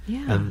grandmother.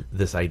 Yeah. And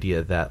this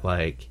idea that,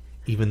 like,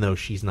 even though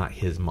she's not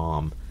his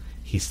mom,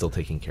 he's still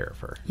taking care of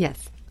her.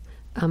 Yes.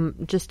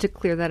 Just to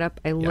clear that up,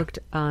 I looked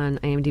on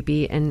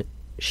IMDb, and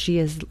she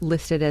is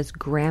listed as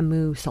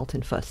Gramu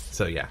Sultanfuss.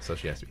 So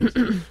she has to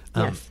be.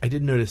 Yes. I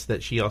did notice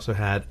that she also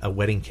had a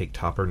wedding cake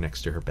topper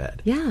next to her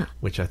bed. Yeah.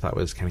 Which I thought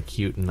was kind of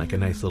cute and like a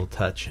nice little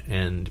touch,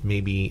 and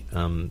maybe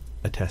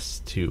attests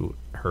to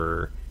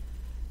her.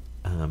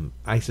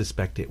 I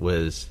suspect it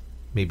was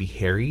maybe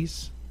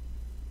Harry's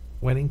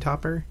wedding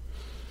topper,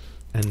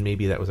 and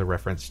maybe that was a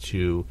reference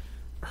to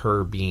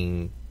her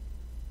being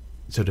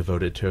so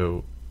devoted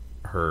to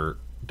her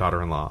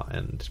daughter-in-law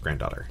and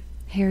granddaughter.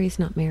 Harry's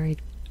not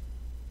married.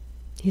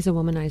 He's a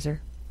womanizer.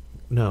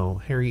 No,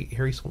 Harry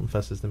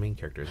Sultanfuss is the main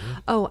character, isn't he?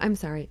 Oh, I'm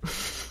sorry.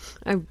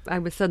 I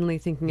was suddenly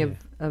thinking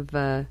of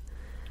the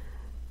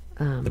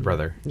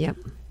brother. Yep.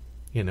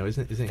 You know,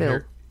 isn't Phil.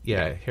 Harry?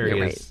 Yeah, Harry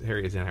You're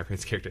is Anna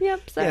Faris's character.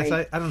 Yep, sorry.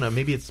 Yes, I don't know.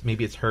 Maybe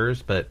it's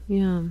hers, but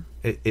Yeah.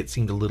 it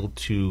seemed a little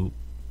too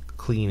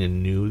clean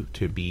and new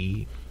to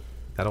be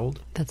that old.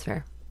 That's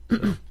fair.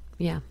 So.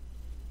 Yeah.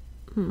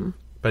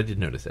 But I did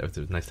notice it. It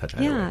was a nice touch.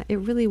 Yeah, it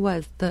really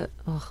was. The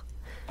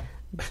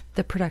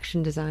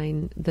production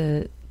design,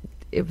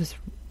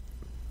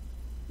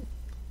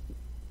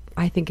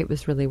 I think it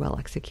was really well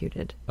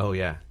executed. Oh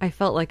yeah. I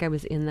felt like I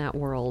was in that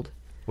world.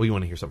 Well, you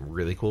want to hear something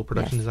really cool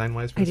production Yes, design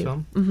wise for I this do.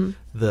 film? Mm-hmm.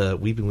 The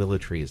weeping willow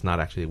tree is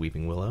not actually a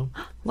weeping willow.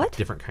 What? It's a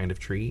different kind of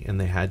tree,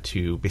 and they had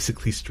to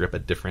basically strip a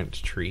different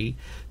tree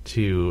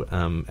to,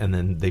 and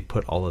then they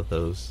put all of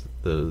those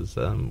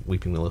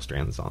weeping willow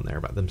strands on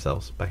there by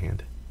themselves by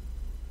hand.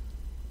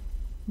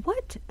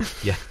 What?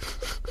 Yeah.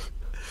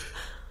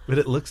 But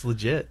it looks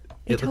legit.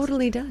 It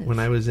totally does. When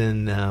I was I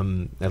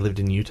lived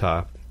in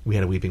Utah, we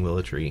had a weeping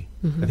willow tree.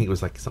 Mm-hmm. I think it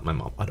was like something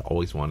my mom had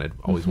always wanted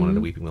a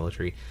weeping willow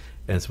tree.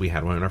 And so we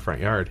had one in our front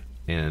yard,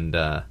 and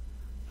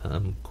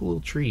cool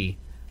little tree.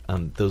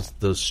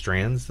 Those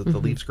strands that the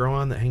leaves grow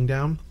on that hang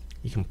down,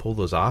 you can pull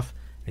those off,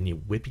 and you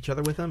whip each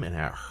other with them, and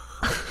it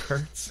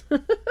hurts.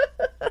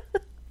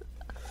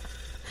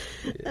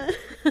 Yeah.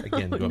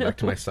 Again, going back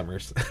to my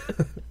summers.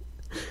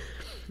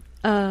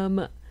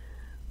 Oh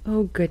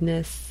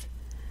goodness.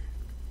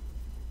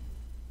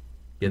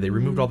 Yeah, they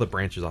removed all the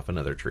branches off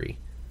another tree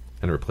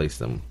and replaced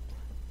them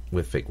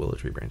with fake willow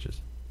tree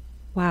branches.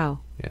 Wow.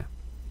 Yeah.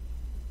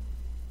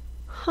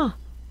 Huh.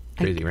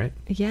 Crazy, right?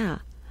 Yeah.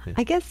 Yeah.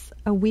 I guess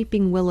a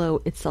weeping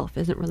willow itself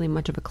isn't really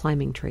much of a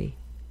climbing tree.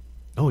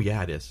 Oh,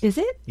 yeah, it is. Is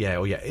it? Yeah,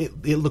 oh, yeah.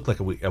 It looked like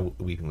a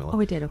weeping willow. Oh,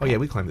 it did? Okay. Oh, yeah,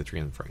 we climbed the tree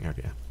in the front yard,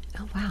 yeah.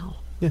 Oh, wow.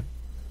 Yeah.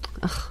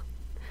 Ugh.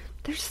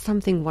 There's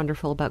something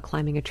wonderful about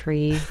climbing a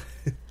tree.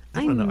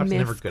 I don't know. I was miss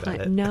never good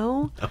at it.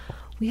 No? No.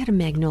 We had a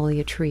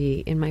magnolia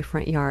tree in my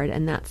front yard,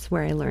 and that's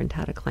where I learned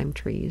how to climb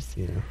trees.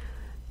 Yeah.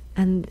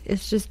 And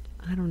it's just,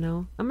 I don't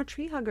know. I'm a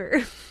tree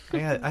hugger.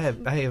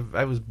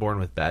 I was born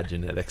with bad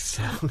genetics,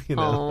 so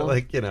Aw.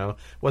 I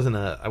wasn't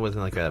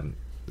like a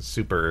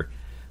super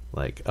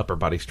like upper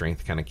body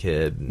strength kind of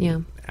kid. And Yeah.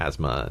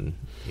 asthma and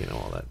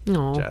all that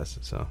Aw. jazz.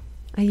 So,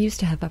 I used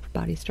to have upper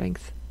body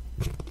strength.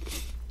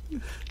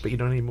 but you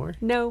don't anymore.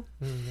 No.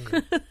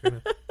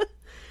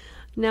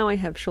 Now I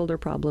have shoulder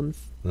problems.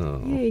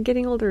 Oh, Yay,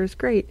 getting older is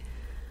great.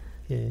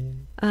 yeah.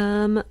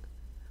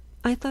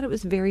 I thought it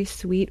was very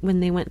sweet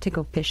when they went to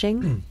go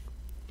fishing.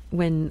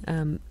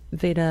 When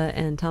Veda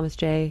and Thomas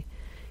J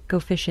go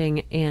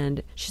fishing,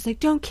 and she's like,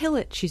 "Don't kill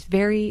it." She's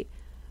very,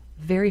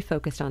 very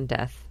focused on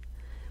death.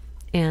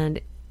 And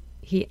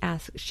she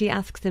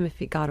asks him if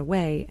he got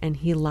away, and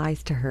he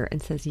lies to her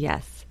and says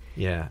yes,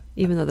 Yeah.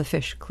 even though the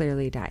fish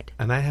clearly died.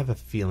 And I have a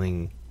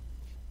feeling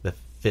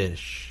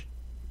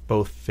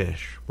both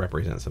fish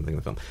represent something in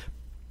the film.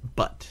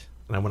 But,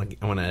 and I want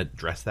to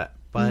address that,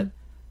 but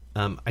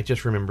I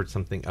just remembered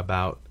something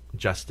about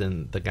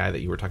Justin, the guy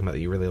that you were talking about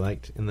that you really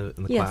liked in the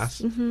Yes.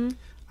 class. Mm-hmm.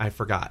 I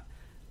forgot.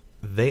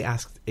 They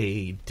asked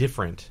a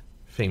different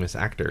famous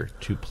actor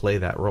to play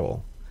that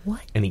role.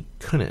 What? And he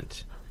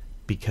couldn't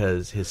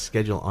because his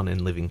schedule on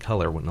In Living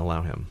Color wouldn't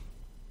allow him.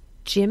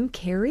 Jim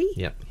Carrey?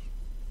 Yep.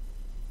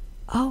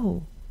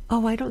 Oh,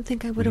 Oh, I don't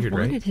think I would have Weird,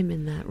 wanted right? him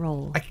in that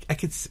role. I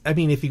could. I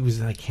mean, if he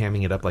was like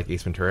hamming it up like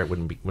Ace Ventura, it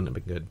wouldn't have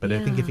been good. But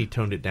I think Yeah. if he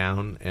toned it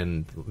down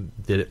and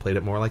played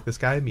it more like this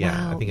guy,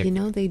 yeah, Wow. I think. You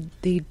know, they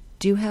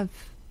do have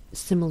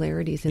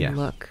similarities in Yeah.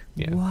 look.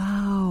 Yeah.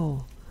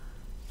 Wow.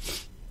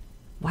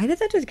 Why did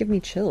that just give me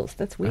chills?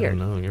 That's I weird.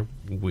 don't know. You're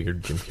a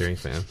weird Jim Carrey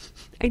fan.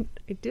 I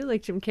do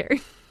like Jim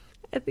Carrey.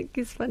 I think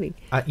he's funny.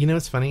 You know,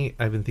 it's funny.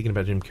 I've been thinking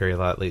about Jim Carrey a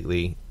lot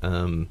lately.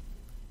 And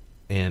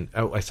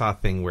I saw a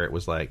thing where it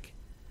was like,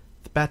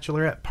 the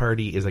bachelorette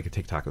party is like a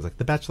TikTok. It was like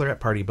the bachelorette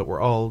party, but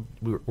we're all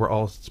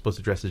supposed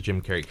to dress as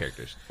Jim Carrey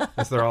characters.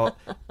 And so they're all,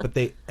 but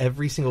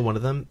every single one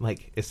of them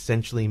like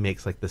essentially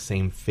makes like the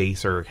same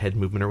face or head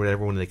movement or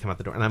whatever when they come out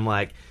the door. And I'm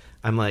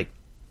like,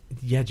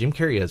 yeah, Jim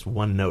Carrey is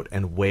one note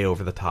and way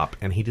over the top,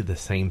 and he did the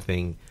same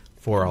thing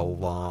for a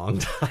long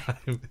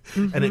time,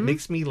 and it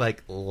makes me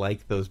like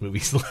those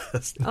movies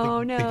less.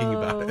 Oh no! Thinking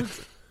about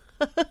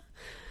it.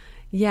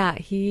 Yeah,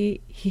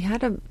 he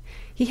had a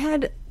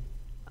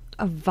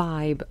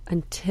vibe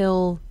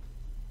until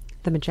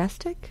The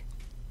Majestic.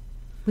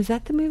 Was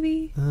that the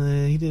movie?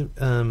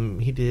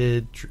 He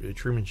did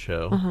Truman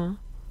Show.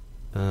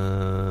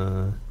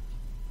 Yeah,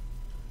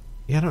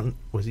 I don't.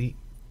 Was he?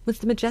 Was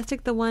The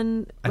Majestic the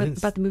one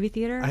about the movie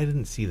theater? I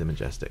didn't see The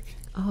Majestic.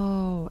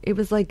 Oh, it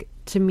was like,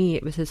 to me,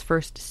 it was his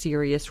first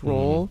serious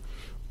role,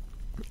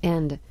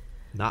 and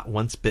Not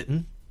Once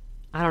Bitten.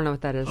 I don't know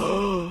what that is.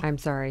 I'm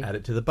sorry. Add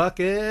it to the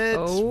bucket.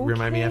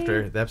 Remind me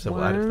after the episode.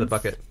 We'll add it to the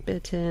bucket.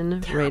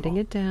 Bitten. Rating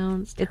it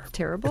down. It's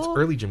terrible. It's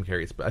early Jim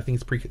Carrey. I think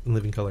it's pre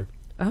Living Color.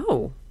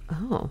 Oh.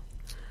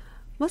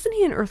 Wasn't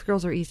he in Earth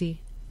Girls Are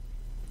Easy?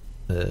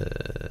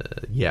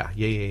 Yeah.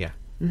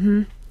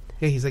 Mm-hmm.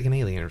 Yeah, he's like an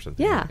alien or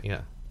something. Yeah.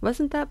 Yeah.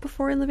 Wasn't that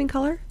before In Living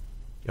Color?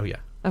 Oh, yeah.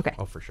 Okay.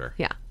 Oh, for sure.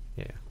 Yeah.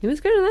 Yeah. He was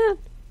good in that.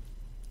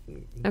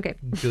 Okay.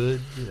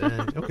 Good.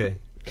 Okay.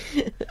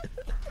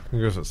 I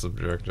guess it's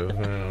subjective.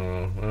 I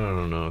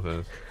don't know if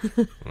that's...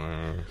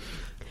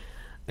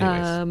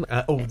 Anyways.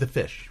 The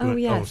fish.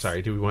 yes. Oh,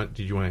 sorry. Did you want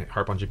to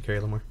harp on Jim Carrey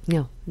a little more?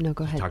 No,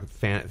 go ahead. Talk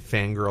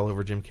fangirl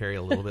over Jim Carrey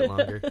a little bit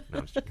longer? No,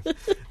 I'm just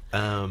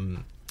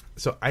joking.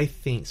 So I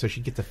think... So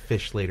she gets a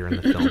fish later in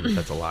the film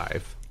that's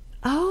alive.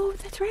 Oh,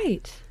 that's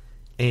right.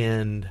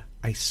 And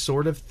I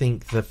sort of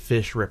think the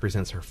fish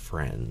represents her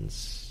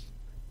friends,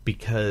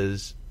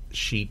 because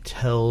she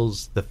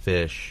tells the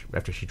fish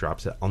after she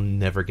drops it,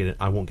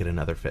 I won't get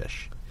another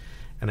fish.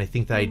 And I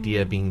think the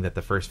idea being that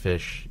the first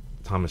fish,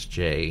 Thomas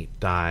J.,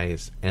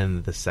 dies,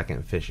 and the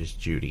second fish is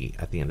Judy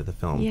at the end of the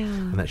film. Yeah.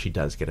 And that she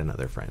does get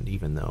another friend,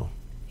 even though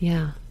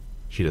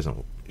she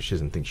doesn't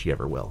think she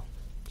ever will.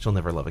 She'll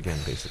never love again,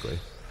 basically.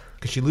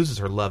 Because she loses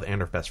her love and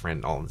her best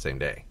friend all in the same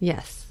day.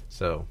 Yes.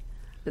 So...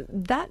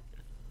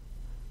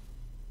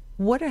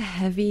 What a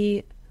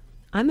heavy...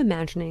 I'm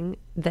imagining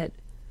that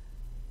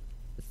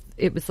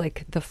it was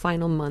like the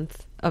final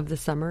month of the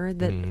summer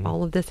that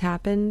all of this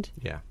happened.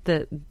 Yeah.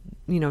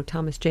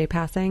 Thomas J.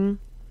 passing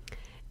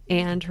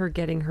and her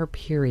getting her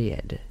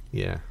period.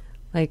 Yeah.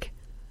 Like,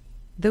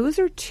 those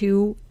are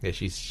two... Yeah,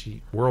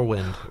 she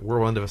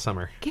whirlwind of a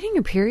summer. Getting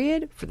your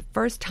period for the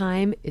first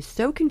time is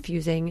so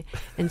confusing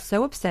and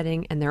so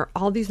upsetting, and there are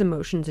all these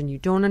emotions and you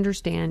don't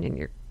understand,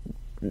 and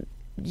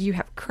you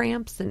have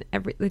cramps and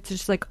it's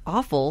just like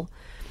awful.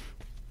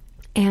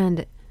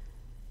 And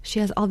she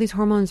has all these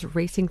hormones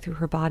racing through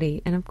her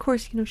body, and of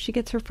course, she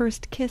gets her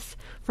first kiss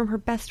from her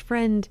best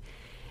friend,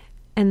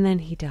 and then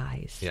he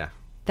dies. Yeah.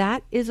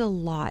 That is a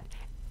lot.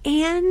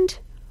 And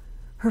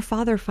her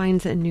father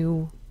finds a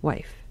new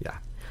wife. Yeah.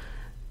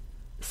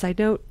 Side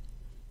note,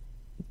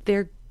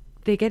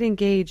 they get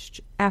engaged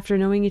after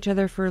knowing each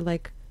other for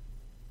like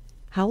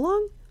how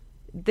long?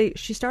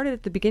 She started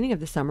at the beginning of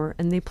the summer,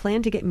 and they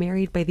plan to get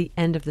married by the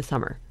end of the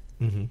summer.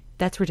 Mm-hmm.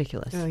 That's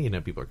ridiculous. Yeah,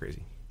 people are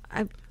crazy.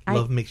 I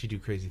Love makes you do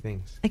crazy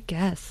things. I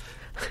guess.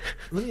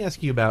 Let me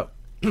ask you about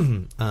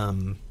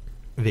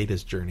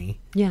Veda's journey.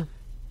 Yeah.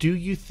 Do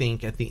you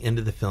think at the end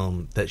of the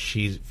film that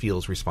she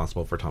feels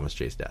responsible for Thomas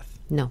J's death?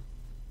 No.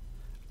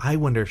 I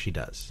wonder if she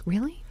does.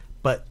 Really?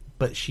 But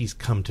she's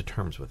come to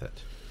terms with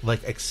it.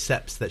 Like,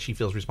 accepts that she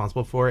feels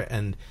responsible for it,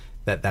 and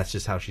that's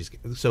just how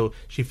so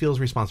she feels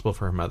responsible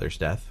for her mother's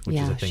death, which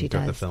is a thing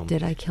throughout the film.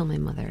 Did I kill my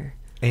mother?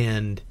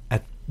 And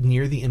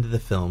near the end of the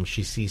film,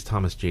 she sees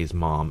Thomas J's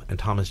mom, and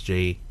Thomas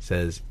J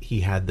says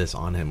he had this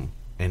on him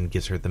and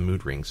gives her the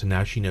mood ring. So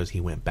now she knows he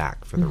went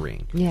back for the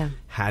ring. Yeah.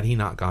 Had he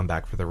not gone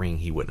back for the ring,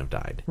 he wouldn't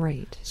have died.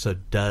 Right. So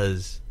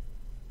does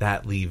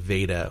that leave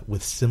Veda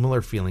with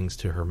similar feelings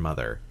to her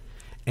mother?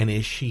 And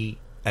is she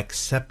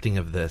accepting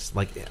of this?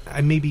 Like,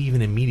 maybe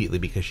even immediately,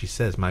 because she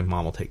says, my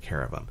mom will take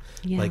care of him.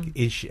 Yeah. Like,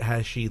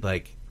 has she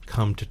like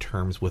come to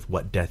terms with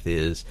what death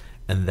is,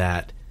 and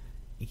that,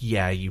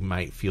 yeah, you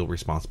might feel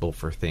responsible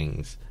for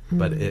things,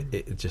 but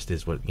it just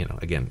is what,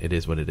 again, it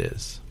is what it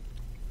is.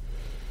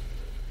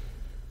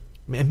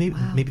 And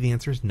maybe the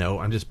answer is no.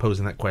 I'm just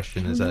posing that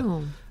question as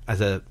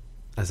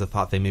a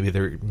thought thing.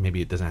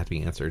 Maybe it doesn't have to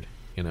be answered,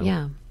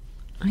 Yeah.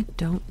 I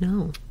don't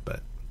know.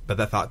 But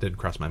that thought did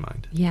cross my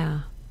mind.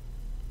 Yeah.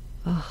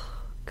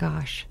 Oh,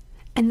 gosh.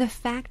 And the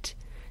fact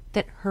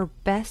that her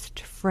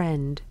best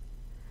friend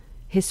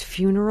His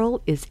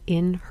funeral is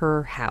in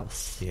her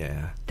house.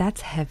 Yeah.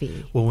 That's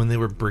heavy. Well, when they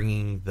were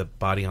bringing the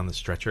body on the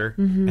stretcher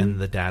and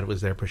the dad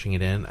was there pushing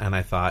it in, and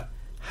I thought,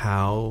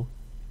 how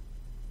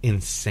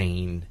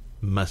insane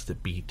must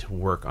it be to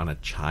work on a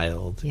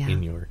child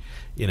in your,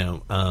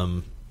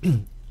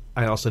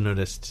 I also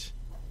noticed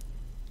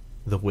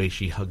the way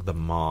she hugged the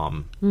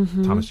mom,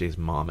 Thomas J's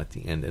mom at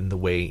the end, and the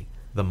way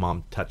the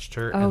mom touched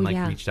her and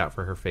reached out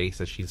for her face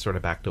as she sort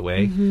of backed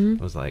away.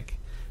 I was like,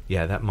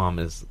 yeah, that mom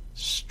is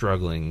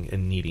struggling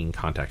and needing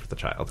contact with the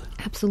child.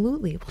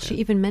 Absolutely. Well, she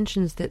even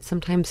mentions that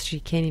sometimes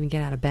she can't even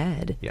get out of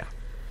bed. Yeah.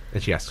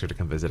 And she asks her to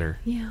come visit her.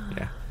 Yeah.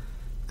 Yeah.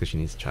 Because she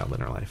needs a child in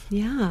her life.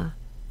 Yeah.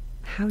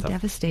 How Tough.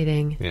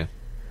 devastating. Yeah.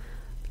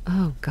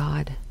 Oh,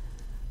 God.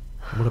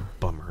 What a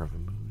bummer of a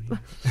movie.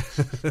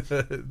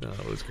 No,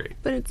 it was great.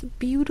 But it's a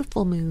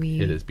beautiful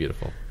movie. It is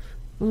beautiful.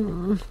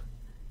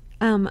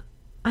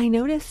 I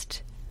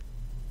noticed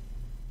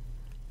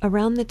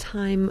around the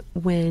time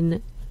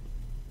when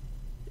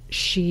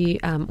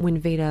when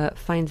Veda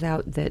finds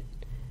out that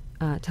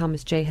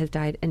Thomas J has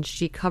died, and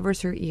she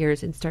covers her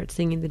ears and starts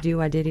singing the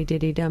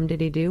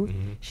do-a-diddy-diddy-dum-diddy-do.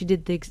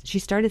 She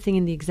started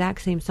singing the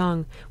exact same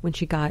song when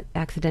she got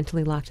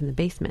accidentally locked in the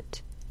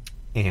basement.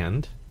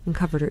 And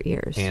covered her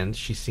ears. And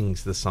she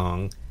sings the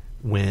song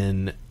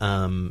when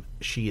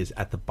she is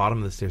at the bottom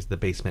of the stairs of the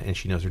basement and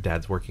she knows her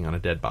dad's working on a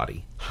dead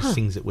body. She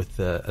sings it with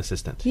the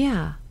assistant.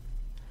 Yeah.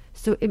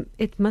 So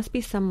it must be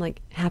some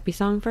like happy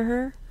song for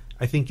her.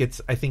 I think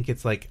it's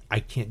like, I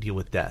can't deal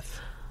with death,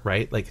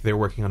 right? Like they're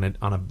working on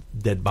a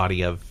dead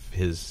body of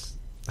his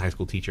high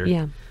school teacher.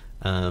 Yeah.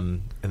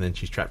 And then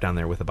she's trapped down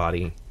there with a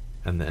body,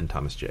 and then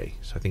Thomas J.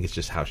 So I think it's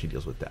just how she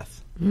deals with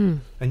death.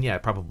 And yeah,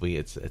 probably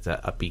it's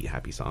a upbeat,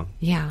 happy song.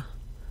 Yeah.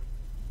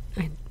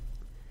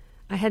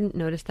 I hadn't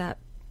noticed that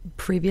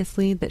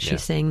previously, that she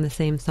sang the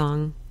same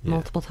song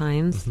multiple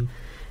times.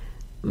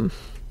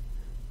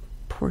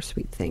 Poor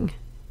sweet thing.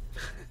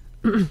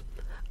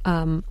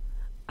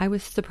 I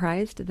was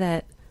surprised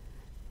that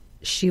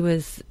she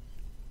was,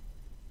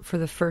 for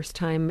the first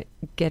time,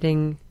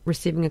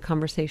 receiving a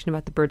conversation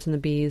about the birds and the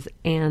bees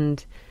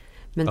and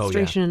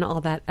menstruation and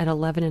all that at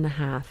 11 and a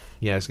half.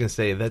 Yeah, I was going to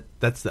say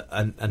that's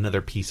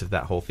another piece of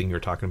that whole thing you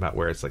were talking about,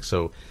 where it's like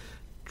so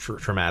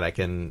traumatic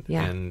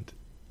and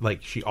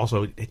like she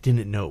also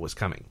didn't know it was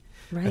coming.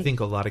 Right. I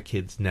think a lot of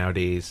kids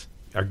nowadays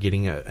are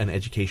getting an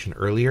education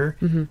earlier,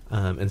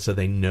 and so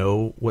they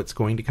know what's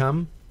going to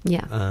come.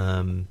 Yeah.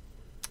 And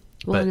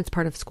it's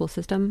part of school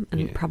system,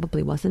 and it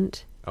probably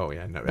wasn't. Oh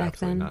yeah, no, back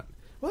absolutely then. not.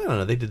 Well, I don't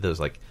know. They did those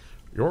like,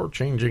 you're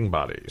changing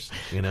bodies,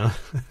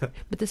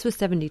 But this was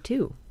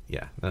 72.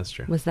 Yeah, that's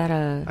true. Was that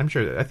a? I'm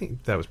sure. I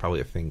think that was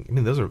probably a thing. I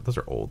mean, those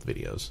are old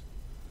videos.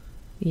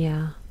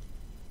 Yeah,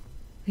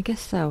 I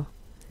guess so.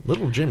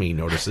 Little Jimmy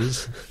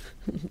notices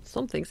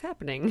something's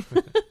happening.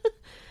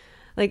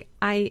 Like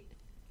I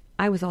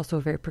was also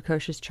a very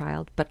precocious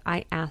child, but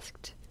I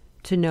asked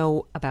to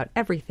know about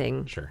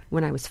everything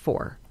when I was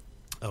 4.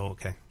 Oh,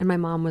 okay. And my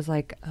mom was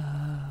like,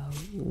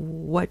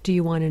 what do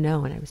you want to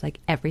know? And I was like,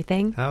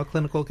 everything. How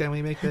clinical can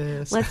we make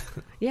this?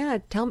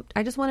 Tell me,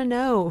 I just want to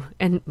know.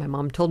 And my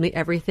mom told me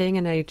everything,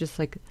 and I just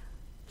like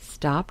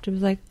stopped and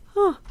was like,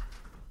 oh,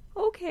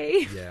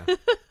 okay. Yeah.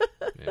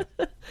 Yeah.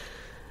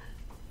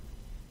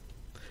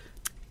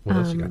 What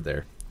else you got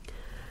there?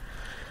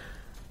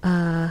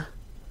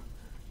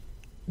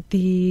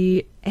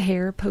 The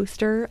hair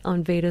poster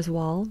on Veda's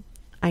wall.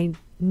 I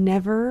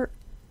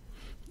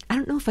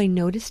don't know if I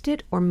noticed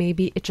it or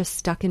maybe it just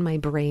stuck in my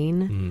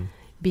brain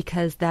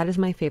because that is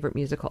my favorite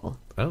musical.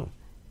 Oh.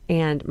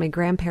 And my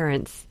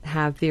grandparents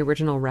have the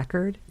original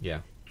record. Yeah.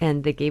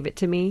 And they gave it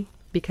to me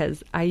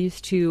because I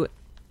used to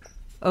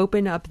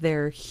open up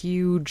their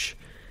huge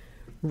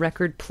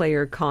record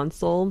player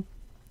console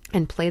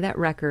and play that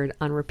record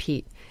on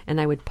repeat. And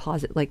I would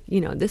pause it. Like,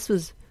 this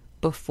was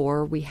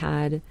before we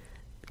had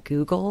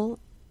Google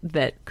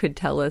that could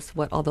tell us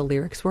what all the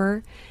lyrics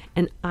were.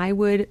 And I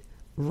would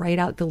write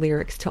out the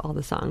lyrics to all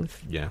the songs.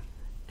 Yeah.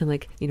 And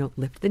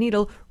lift the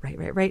needle,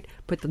 right,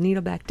 put the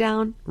needle back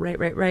down, right.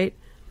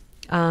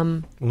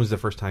 When was the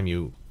first time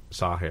you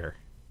saw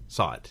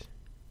it?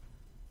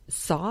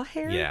 Saw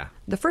hair? Yeah.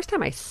 The first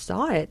time I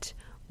saw it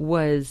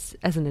was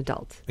as an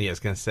adult. Yeah, I was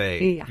going to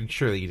say,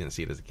 surely you didn't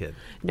see it as a kid.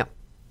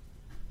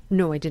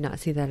 No, I did not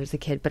see that as a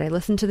kid, but I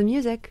listened to the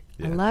music.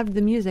 Yeah. I loved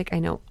the music. I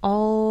know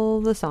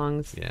all the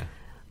songs. Yeah.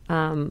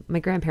 My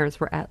grandparents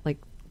were at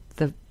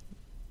the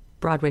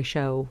Broadway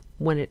show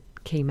when it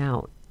came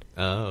out.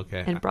 Oh,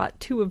 okay. And brought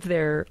 2 of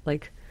their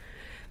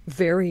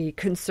very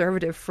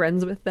conservative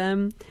friends with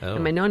them. Oh.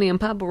 And my noni and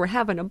papa were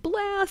having a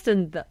blast,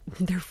 and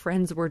their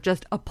friends were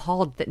just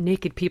appalled that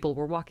naked people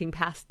were walking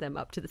past them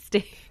up to the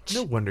stage.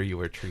 No wonder you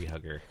were a tree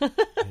hugger.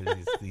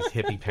 these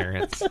hippie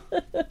parents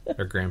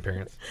or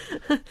grandparents.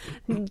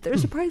 They're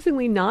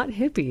surprisingly not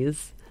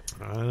hippies.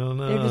 I don't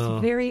know. They're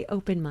just very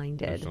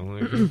open-minded.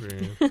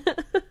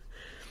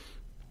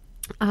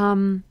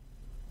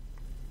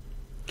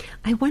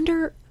 I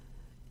wonder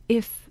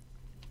if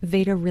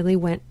Veda really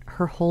went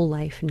her whole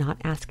life not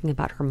asking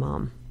about her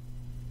mom.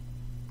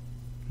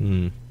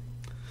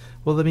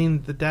 Well, I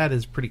mean, the dad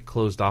is pretty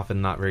closed off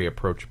and not very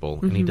approachable,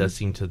 and he does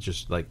seem to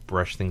just like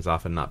brush things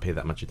off and not pay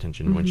that much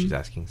attention when she's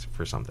asking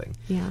for something.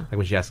 Yeah. Like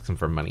when she asks him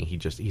for money,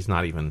 he's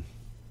not even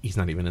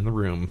in the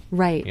room.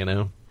 Right. You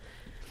know?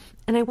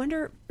 And I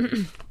wonder,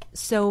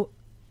 so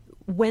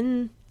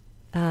when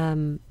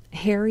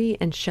Harry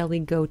and Shelley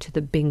go to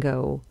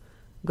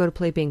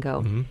play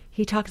bingo,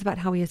 he talks about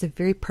how he has a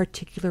very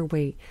particular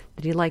way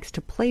that he likes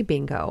to play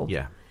bingo.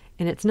 Yeah.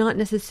 And it's not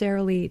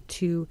necessarily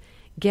to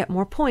get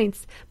more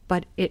points,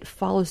 but it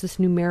follows this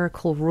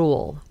numerical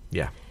rule.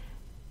 Yeah.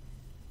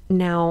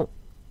 Now,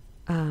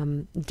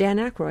 Dan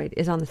Aykroyd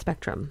is on the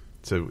spectrum.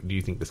 So do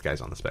you think this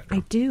guy's on the spectrum?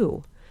 I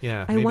do.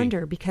 Yeah, I maybe.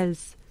 wonder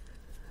because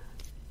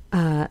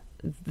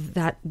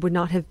that would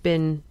not have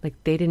been, like,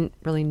 they didn't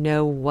really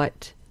know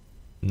what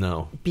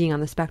being on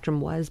the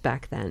spectrum was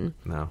back then.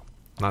 No.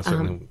 Not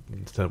certainly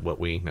to what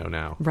we know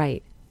now.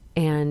 Right.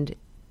 And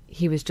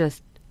he was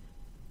just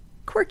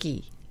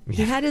quirky.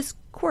 He had his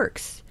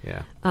quirks.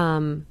 Yeah.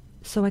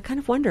 So I kind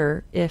of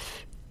wonder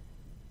if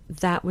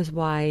that was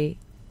why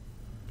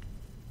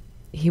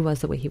he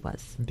was the way he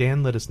was.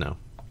 Dan, let us know.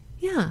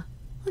 Yeah.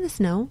 Let us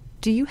know.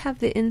 Do you have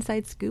the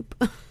inside scoop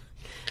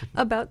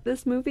about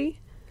this movie?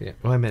 Yeah.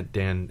 Well, I meant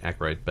Dan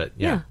Aykroyd, but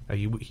yeah.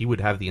 He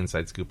would have the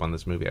inside scoop on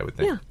this movie, I would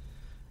think. Yeah.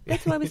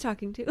 That's who I was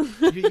talking to.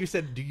 You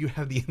said, do you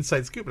have the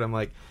inside scoop? And I'm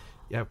like,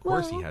 yeah, of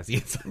course he has the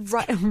inside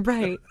scoop.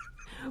 Right.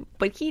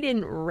 But he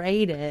didn't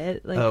write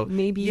it. Like,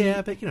 maybe.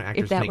 Yeah, but,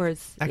 actors, if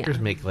that actors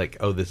make, like,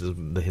 oh, this is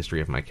the history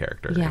of my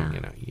character. Yeah.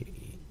 And,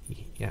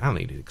 I don't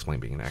need to explain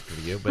being an actor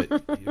to you, but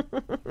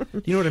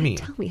you know what I mean?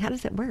 Tell me, how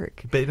does it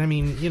work? But, I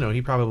mean,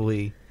 he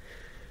probably,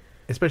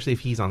 especially if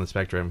he's on the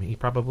spectrum, he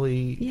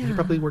probably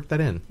worked that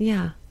in.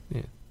 Yeah.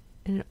 Yeah.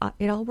 And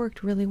it all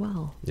worked really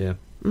well. Yeah.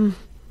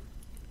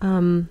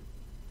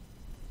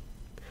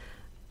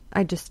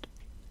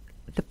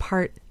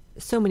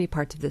 So many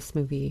parts of this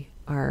movie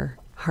are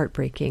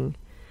heartbreaking,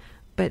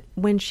 but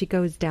when she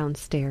goes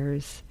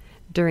downstairs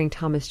during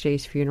Thomas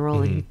J's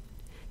funeral and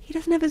he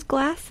doesn't have his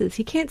glasses,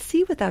 he can't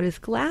see without his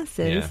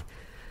glasses,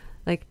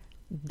 like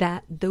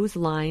that, those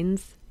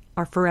lines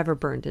are forever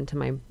burned into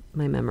my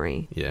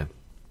memory. Yeah.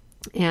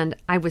 And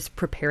I was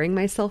preparing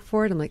myself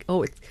for it. I'm like,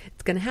 oh, it's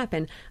going to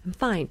happen. I'm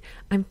fine.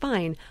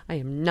 I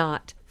am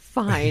not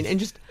fine. And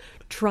just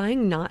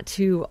trying not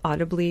to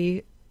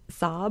audibly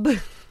sob.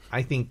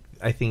 I think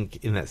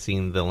in that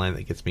scene, the line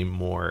that gets me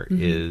more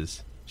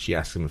is she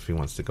asks him if he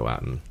wants to go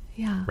out and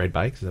ride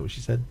bikes. Is that what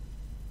she said?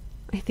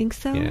 I think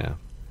so. Yeah.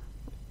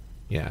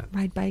 Yeah.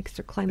 Ride bikes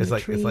or climb the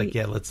tree. It's like,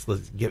 yeah, let's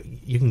get,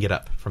 you can get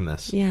up from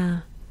this.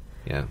 Yeah.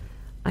 Yeah.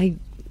 I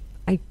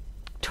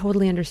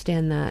totally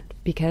understand that,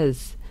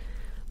 because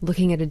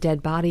looking at a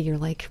dead body, you're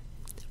like,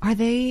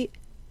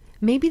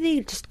 maybe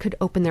they just could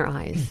open their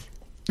eyes.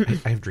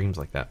 I have dreams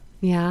like that.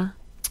 Yeah.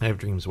 I have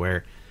dreams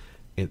where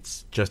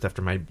it's just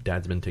after my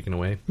dad's been taken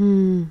away.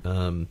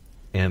 And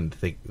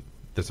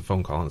there's a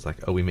phone call and it's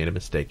like, oh, we made a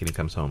mistake, and he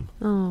comes home.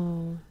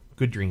 Oh.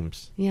 Good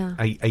dreams. Yeah.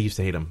 I used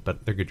to hate them,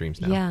 but they're good dreams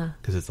now. Yeah.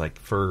 Because it's like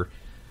I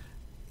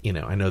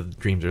know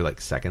dreams are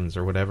like seconds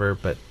or whatever,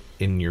 but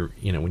in your,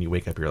 when you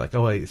wake up, you're like,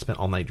 oh, I spent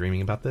all night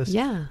dreaming about this.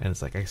 Yeah. And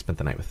it's like, I spent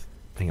the night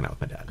hanging out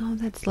with my dad. Oh,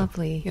 that's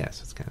lovely. Yeah,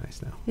 so it's kind of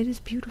nice now. It is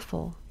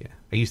beautiful. Yeah.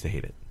 I used to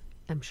hate it.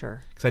 I'm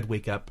sure. Because I'd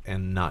wake up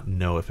and not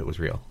know if it was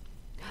real.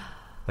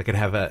 Like I'd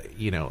have a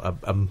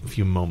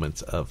few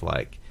moments of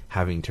like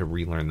having to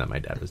relearn that my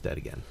dad was dead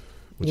again,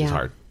 which is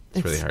hard.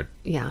 It's really hard.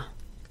 Yeah,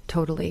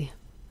 totally.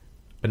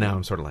 But now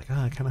I'm sort of like,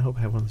 I kind of hope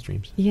I have one of those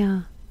dreams.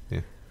 Yeah.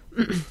 Yeah.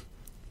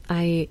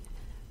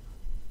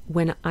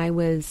 When I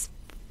was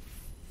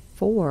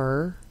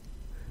 4,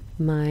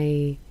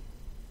 my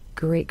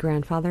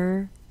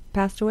great-grandfather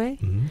passed away.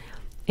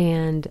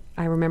 And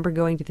I remember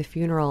going to the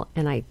funeral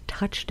and I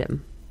touched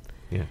him.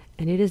 Yeah.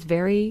 And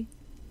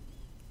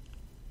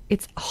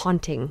it's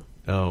haunting.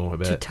 Oh, I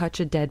bet. To touch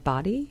a dead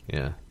body.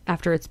 Yeah.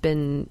 After it's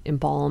been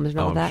embalmed and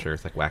all that. I'm sure.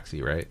 It's like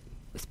waxy, right?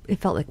 It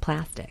felt like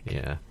plastic.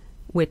 Yeah.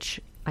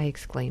 Which I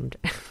exclaimed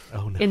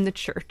oh, no. in the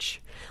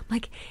church. I'm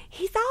like,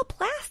 he's all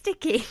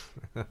plasticky.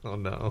 Oh,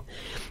 no.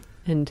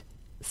 And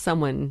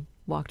someone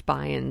walked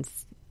by and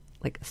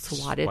like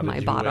swatted my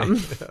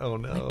bottom. Oh,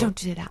 no. Like, don't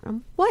do that.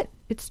 What?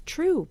 It's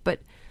true. But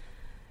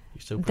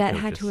you're so that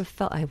had to have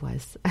felt, I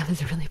was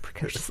a really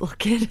precocious little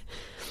kid.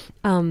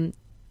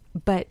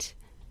 But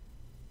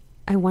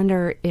I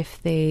wonder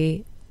if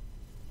they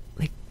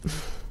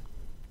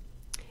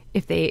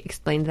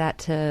explained that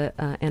to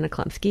Anna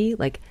Klumsky,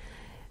 like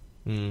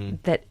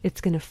that it's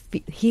going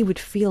to he would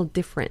feel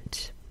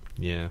different.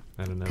 Yeah,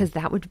 I don't know. Because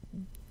that would,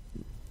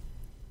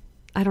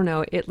 I don't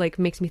know, it like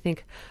makes me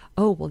think,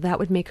 oh, well, that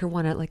would make her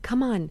want to like,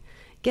 come on,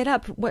 get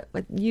up. What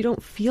you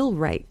don't feel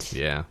right.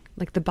 Yeah.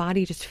 Like the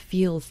body just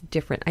feels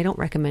different. I don't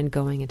recommend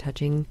going and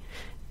touching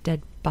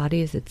dead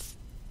bodies. It's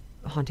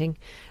haunting.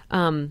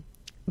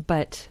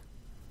 But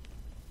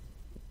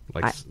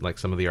like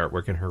some of the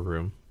artwork in her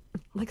room.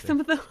 Like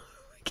some of the,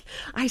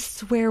 I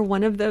swear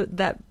one of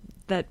that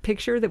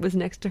picture that was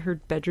next to her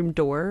bedroom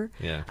door.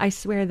 Yeah. I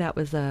swear that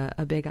was a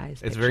Big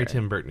Eyes picture. It's very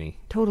Tim Burton-y.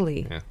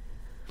 Totally. Yeah.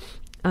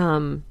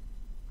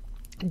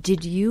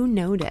 Did you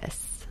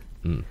notice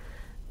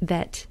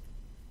that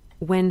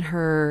when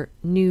her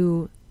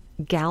new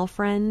gal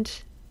friend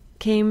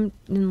came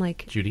and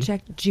like Judy?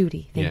 checked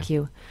Judy, thank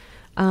you.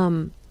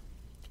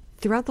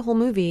 Throughout the whole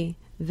movie,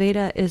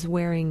 Veda is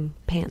wearing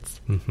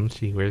pants. Mm-hmm.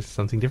 She wears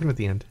something different at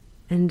the end.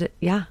 And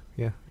yeah.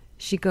 Yeah.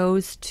 She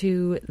goes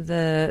to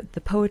the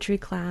poetry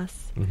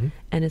class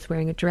and is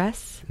wearing a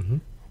dress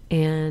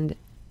and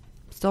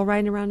still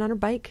riding around on her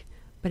bike,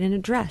 but in a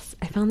dress.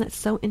 I found that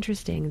so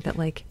interesting that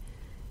like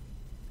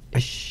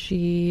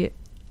she...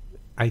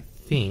 I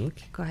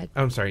think... Go ahead.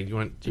 Oh, I'm sorry.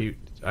 Did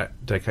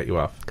I cut you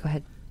off? Go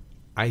ahead.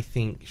 I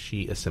think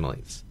she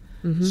assimilates.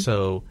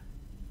 So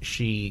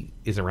she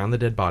is around the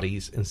dead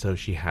bodies, and so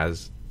she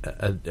has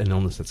an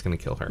illness that's going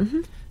to kill her.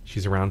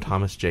 She's around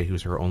Thomas J.,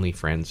 who's her only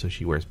friend, so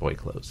she wears boy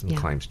clothes and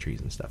climbs trees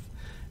and stuff.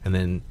 And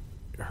then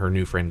her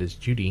new friend is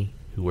Judy,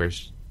 who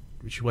wears...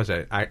 She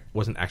wasn't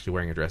actually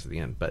wearing a dress at the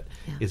end, but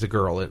is a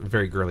girl, a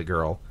very girly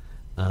girl.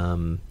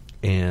 So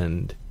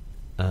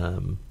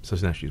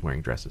now she's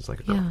wearing dresses like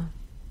a girl. Yeah.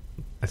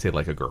 I say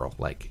like a girl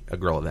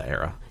of that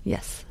era.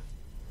 Yes.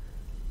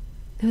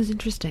 It was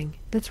interesting.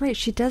 That's right.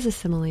 She does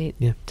assimilate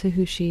to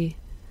who she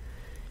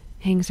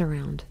hangs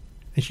around.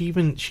 And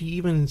she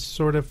even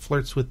sort of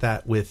flirts with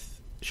that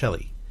with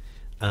Shelley,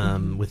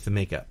 with the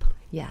makeup.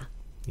 Yeah.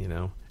 You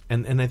know?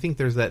 And I think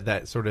there's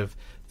that sort of...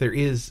 There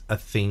is a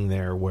thing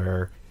there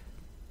where,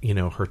 you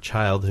know, her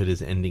childhood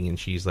is ending and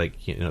she's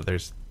like, you know,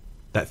 there's...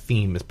 That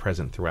theme is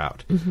present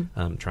throughout.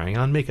 Trying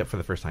on makeup for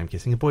the first time,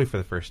 kissing a boy for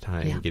the first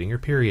time, getting her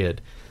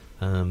period,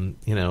 you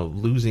know,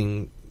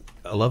 losing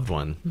a loved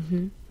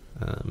one.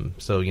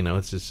 So, you know,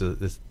 it's just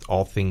it's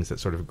all things that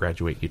sort of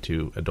graduate you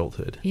to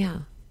adulthood. Yeah.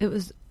 It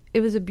was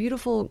a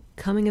beautiful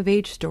coming of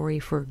age story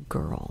for a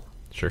girl.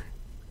 Sure.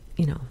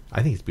 You know.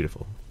 I think it's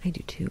beautiful. I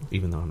do too.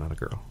 Even though I'm not a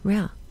girl.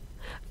 Yeah.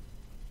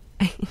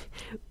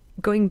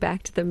 Going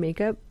back to the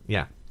makeup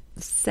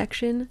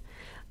section,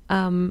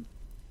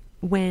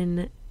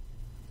 when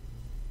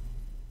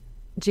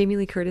Jamie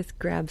Lee Curtis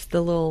grabs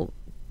the little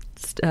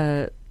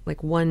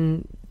like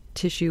one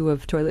tissue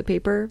of toilet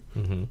paper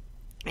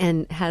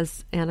and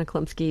has Anna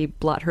Klumsky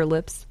blot her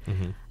lips,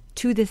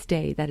 to this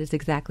day that is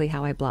exactly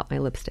how I blot my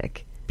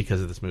lipstick.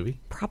 Because of this movie?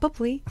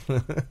 Probably.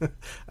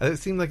 It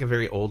seemed like a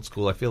very old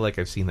school. I feel like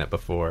I've seen that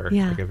before.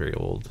 Yeah. Like a very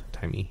old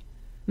timey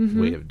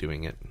way of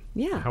doing it.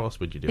 Yeah. How else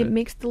would you do it? It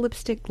makes the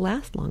lipstick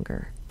last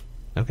longer.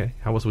 Okay.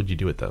 How else would you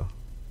do it though?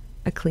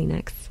 A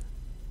Kleenex.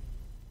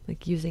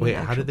 Like using Wait,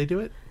 how did they do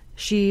it?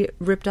 She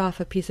ripped off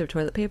a piece of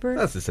toilet paper.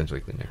 That's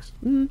essentially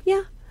Kleenex.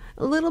 Yeah.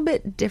 A little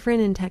bit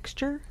different in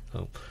texture.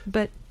 Oh.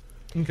 But...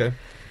 Okay.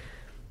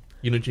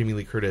 You know Jamie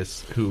Lee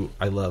Curtis, who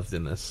I loved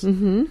in this.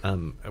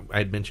 I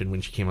had mentioned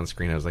when she came on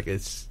screen, I was like,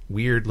 it's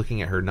weird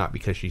looking at her, not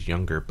because she's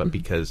younger, but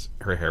because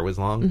her hair was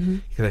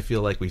long. Because I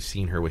feel like we've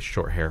seen her with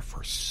short hair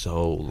for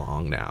so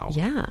long now.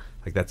 Yeah.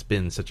 Like that's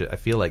been such a... I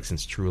feel like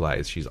since True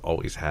Lies, she's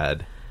always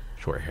had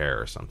short hair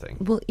or something.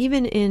 Well,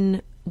 even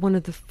in one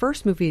of the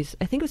first movies,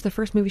 I think it was the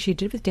first movie she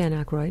did with Dan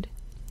Aykroyd.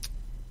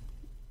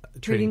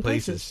 Trading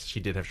Places, she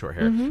did have short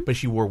hair, but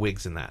she wore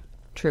wigs in that.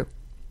 True.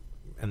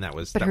 And that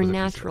was... But that her was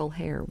natural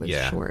hair was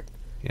short.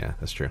 Yeah,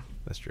 that's true.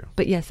 That's true.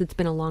 But yes, it's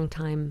been a long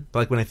time. But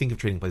like when I think of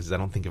Trading Places, I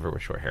don't think of her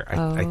with short hair.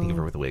 I think of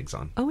her with wigs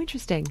on. Oh,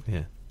 interesting.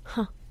 Yeah.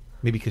 Huh.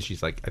 Maybe because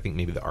she's like... I think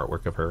maybe the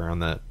artwork of her on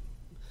the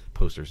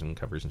posters and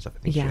covers and stuff, I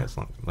think she has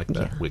long, like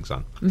the wigs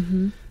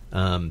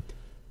on.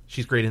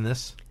 She's great in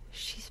this.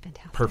 She's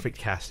fantastic. Perfect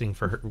casting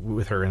for her,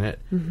 with her in it.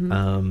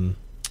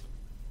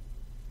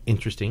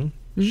 Interesting.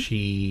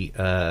 She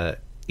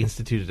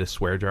instituted a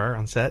swear jar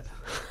on set.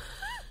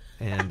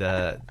 And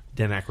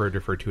Dan Aykroyd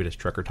referred to it as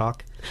trucker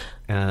talk.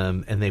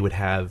 And they would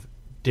have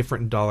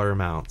different dollar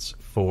amounts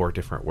for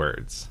different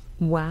words.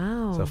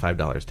 Wow. So $5,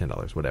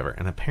 $10, whatever.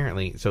 And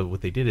apparently, so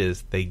what they did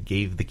is they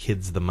gave the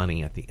kids the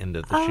money at the end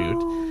of the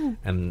shoot.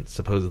 And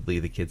supposedly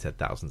the kids had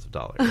thousands of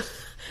dollars.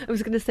 I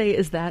was going to say,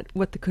 is that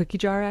what the cookie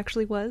jar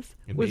actually was?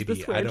 Maybe. The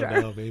swear I don't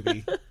jar? know.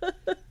 Maybe.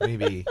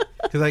 Maybe.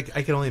 Because I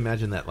can only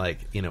imagine that, like,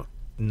 you know,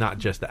 not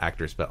just the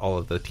actors, but all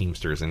of the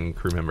Teamsters and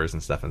crew members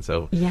and stuff. And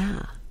so...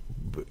 Yeah.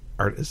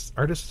 Artists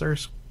are...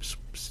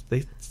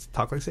 They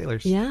talk like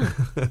sailors. Yeah.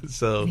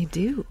 So... They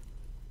do.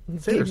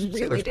 Sailors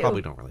really do.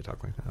 probably don't really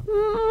talk like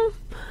that.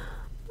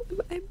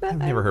 I bet I've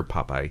never heard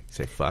Popeye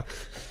say fuck.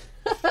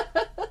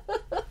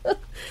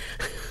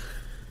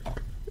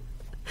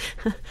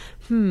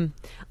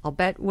 I'll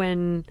bet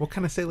when... What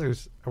kind of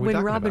sailors are we when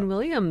talking Robin about?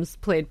 Williams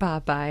played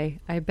Popeye,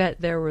 I bet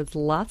there was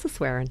lots of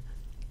swearing.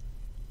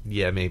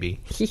 Yeah,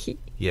 maybe.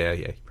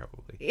 Yeah,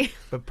 probably.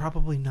 But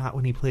probably not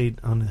when he played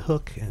on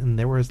Hook, and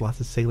there was lots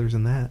of sailors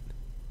in that.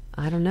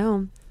 I don't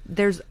know.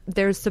 There's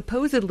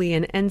supposedly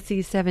an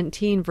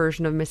NC-17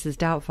 version of Mrs.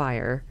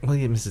 Doubtfire. Well,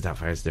 yeah, Mrs.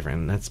 Doubtfire is different,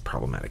 and that's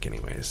problematic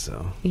anyways,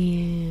 so...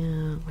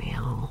 Yeah,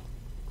 well...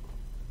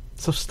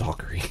 So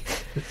stalkery.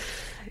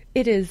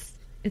 It is.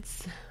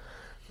 It's...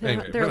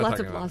 Anyway, there are we're not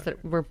lots of talking laws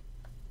about that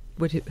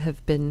would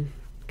have been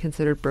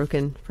considered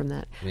broken from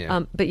that.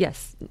 Yeah. But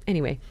yes,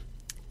 anyway.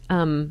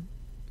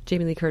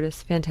 Jamie Lee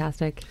Curtis,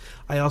 fantastic.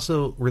 I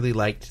also really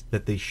liked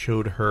that they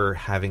showed her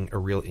having a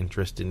real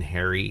interest in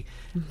Harry.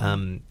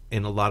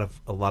 In a lot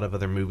of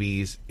other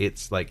movies,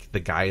 it's like the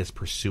guy is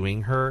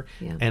pursuing her,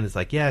 and it's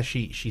like, yeah,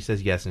 she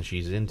says yes and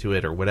she's into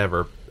it or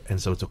whatever,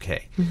 and so it's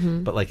okay.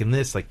 But like in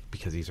this, like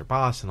because he's her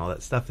boss and all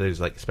that stuff, there's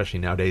like, especially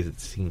nowadays, it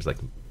seems like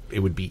it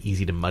would be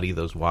easy to muddy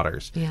those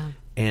waters. Yeah.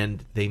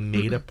 And they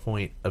made a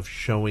point of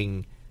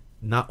showing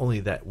not only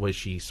that was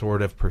she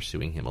sort of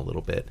pursuing him a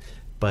little bit,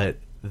 but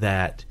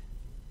that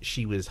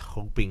she was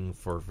hoping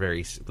for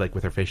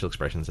with her facial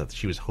expressions, that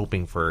she was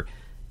hoping for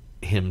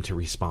him to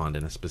respond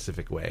in a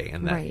specific way,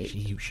 and that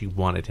she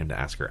wanted him to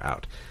ask her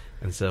out.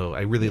 And so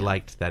I really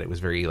liked that it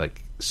was very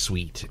like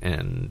sweet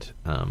and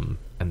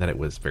that it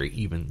was very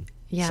even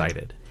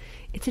sided.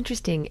 It's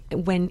interesting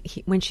when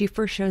she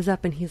first shows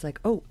up and he's like,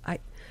 oh,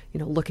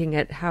 looking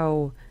at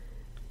how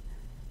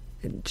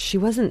she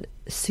wasn't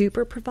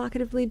super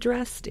provocatively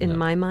dressed in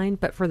my mind,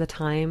 but for the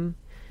time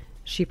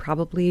she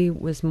probably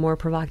was more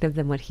provocative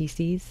than what he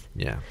sees.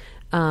 Yeah.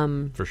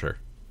 For sure.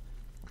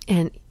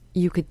 And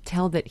you could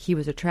tell that he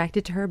was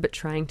attracted to her, but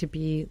trying to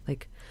be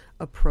like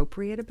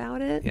appropriate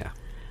about it. Yeah.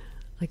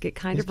 Like it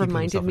kind of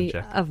reminded me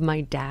of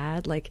my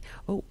dad. Like,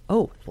 well,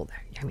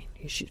 I mean,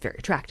 she's very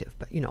attractive,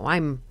 but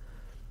I'm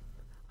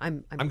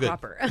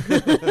proper.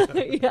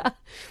 Yeah.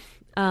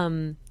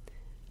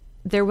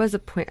 There was a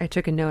point I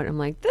took a note. I'm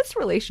like, this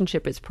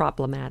relationship is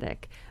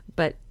problematic,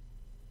 but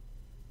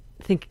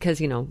because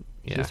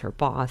he's her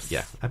boss.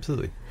 Yeah,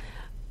 absolutely.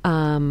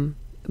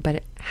 But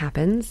it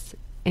happens,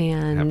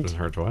 and it happened to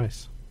her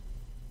twice.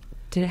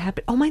 Did it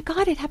happen? Oh my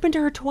God, it happened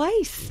to her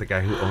twice. The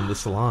guy who owned the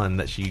salon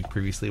that she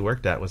previously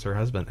worked at was her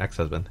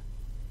ex-husband.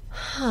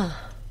 Huh.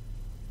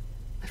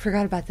 I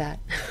forgot about that.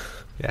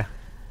 Yeah.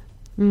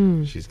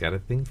 She's got a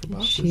thing for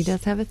bosses. She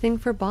does have a thing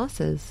for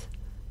bosses.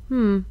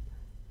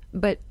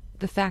 But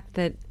the fact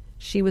that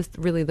she was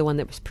really the one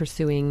that was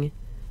pursuing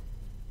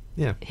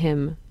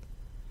him.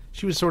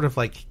 She was sort of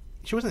like,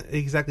 she wasn't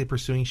exactly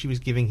pursuing, she was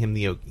giving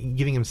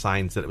him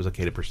signs that it was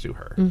okay to pursue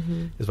her,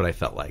 is what I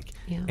felt like.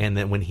 Yeah. And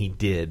then when he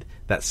did,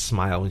 that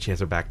smile, when she has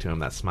her back to him,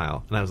 that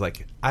smile. And I was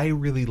like, I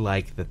really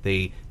like that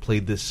they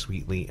played this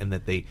sweetly and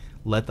that they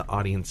let the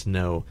audience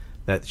know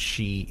that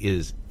she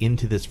is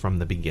into this from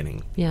the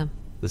beginning. Yeah.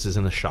 This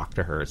isn't a shock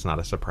to her. It's not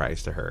a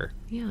surprise to her.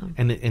 Yeah.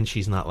 And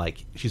she's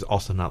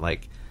also not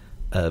like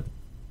a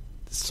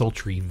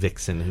sultry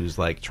vixen who's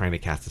like trying to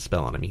cast a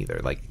spell on him either.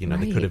 Like,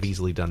 they could have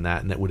easily done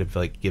that, and that would have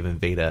like given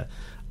Veda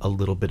a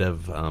little bit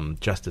of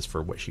justice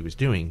for what she was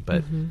doing,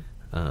 but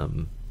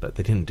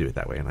they didn't do it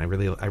that way. And I'm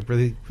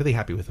really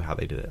happy with how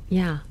they did it.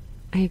 Yeah,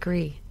 I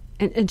agree.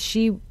 And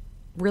she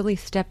really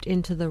stepped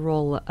into the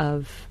role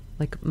of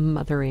like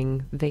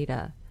mothering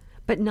Veda.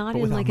 But not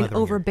in like an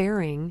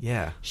overbearing.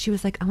 Yeah. She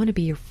was like, I want to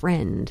be your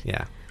friend.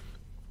 Yeah.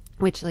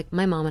 Which, like,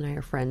 my mom and I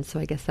are friends, so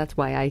I guess that's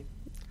why I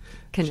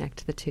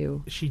connect the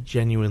two. She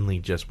genuinely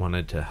just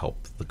wanted to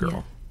help the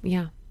girl.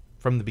 Yeah.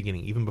 From the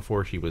beginning, even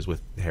before she was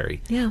with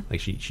Harry. Yeah. Like,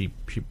 she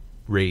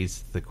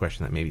raised the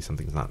question that maybe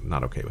something's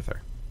not okay with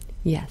her.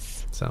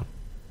 Yes. So,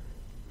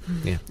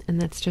 yeah. And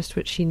that's just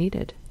what she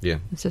needed. Yeah.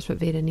 It's just what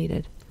Veda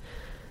needed.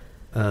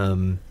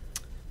 The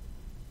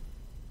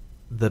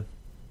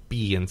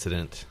bee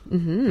incident. You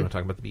want to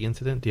talk about the bee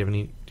incident? Do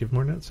you have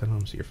more notes? I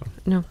don't see your phone.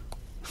 No.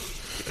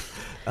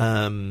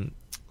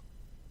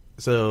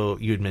 So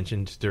you had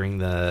mentioned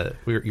during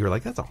you were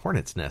like, that's a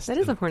hornet's nest. That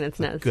is a hornet's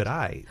nest. Good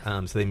eye.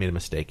 So they made a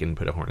mistake and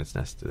put a hornet's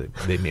nest.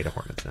 They made a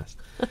hornet's nest.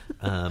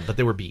 But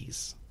there were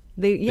bees.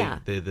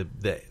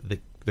 The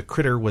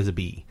critter was a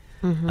bee.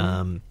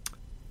 A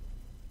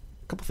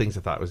couple things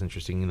I thought was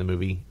interesting in the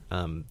movie.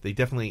 They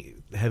definitely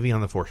heavy on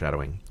the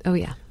foreshadowing. Oh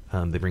yeah.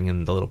 They bring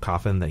in the little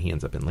coffin that he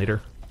ends up in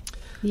later.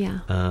 Yeah.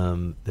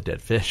 The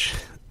dead fish.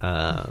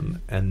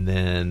 And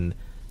then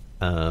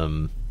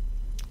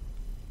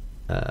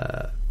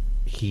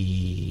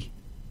he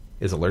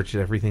is allergic to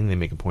everything. They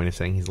make a point of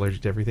saying he's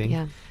allergic to everything.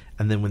 Yeah.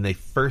 And then when they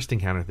first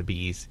encounter the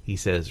bees, he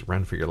says,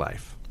 run for your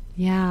life.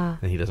 Yeah.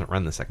 And he doesn't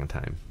run the second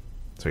time.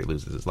 So he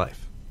loses his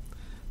life.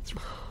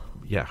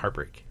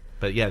 Heartbreak.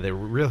 But yeah, they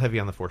were real heavy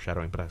on the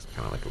foreshadowing, but I was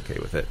kind of like okay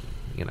with it,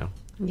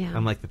 Yeah. I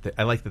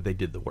like that they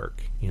did the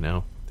work, they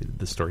did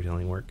the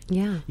storytelling work.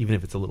 Yeah. Even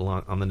if it's a little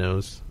on the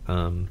nose.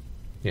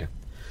 Yeah.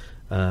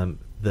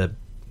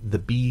 The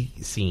bee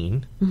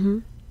scene,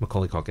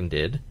 Macaulay Culkin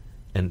did,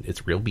 and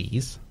it's real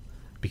bees,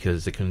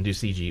 because they couldn't do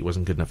CG. It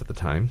wasn't good enough at the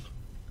time.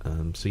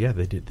 So yeah,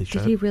 they did. Did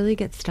he really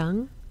get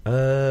stung?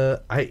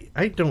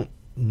 I don't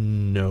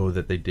know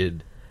that they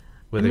did.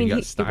 Whether he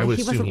got stung, I would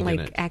assume he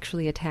wasn't didn't.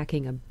 Actually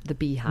attacking the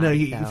beehive. No,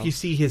 if you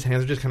see his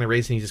hands are just kind of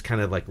raised, and he's just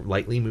kind of like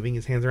lightly moving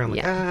his hands around,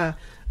 like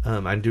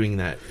I'm doing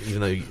that, even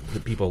though the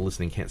people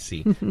listening can't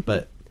see.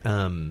 But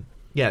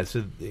yeah,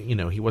 so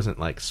he wasn't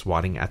like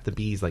swatting at the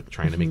bees, like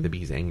trying to make the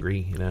bees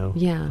angry.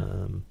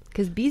 Yeah.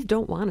 Because bees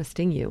don't want to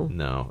sting you.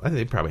 No, I think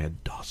they probably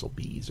had docile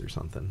bees or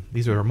something.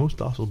 These are our most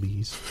docile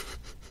bees.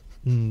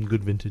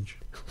 Good vintage.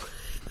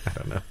 I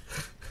don't know.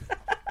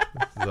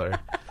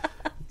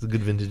 It's a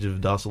good vintage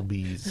of docile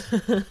bees.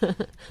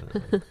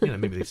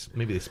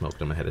 Maybe they smoked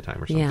them ahead of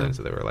time or something,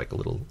 so they were like a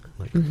little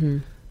like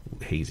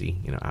hazy,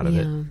 out of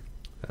it.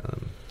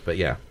 But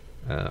yeah,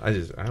 I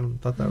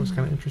thought that was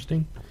kind of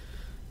interesting.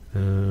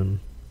 I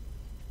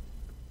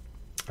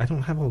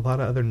don't have a lot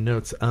of other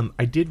notes.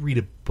 I did read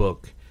a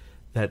book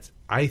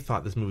I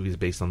thought this movie was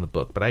based on the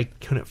book, but I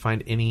couldn't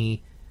find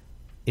any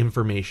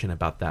information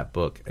about that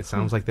book. It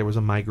sounds like there was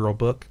a My Girl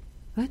book.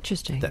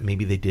 Interesting. That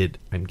maybe they did,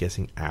 I'm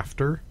guessing,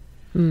 after.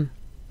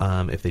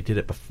 If they did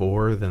it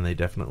before, then they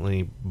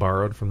definitely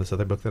borrowed from this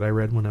other book that I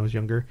read when I was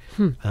younger.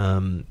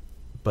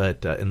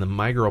 But in the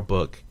My Girl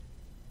book,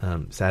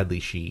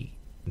 sadly, she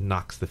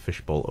knocks the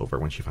fishbowl over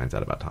when she finds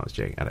out about Thomas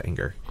J. out of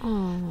anger.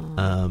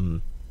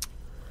 And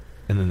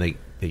then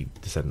they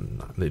decided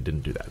they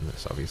didn't do that in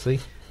this, obviously.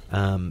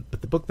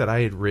 But the book that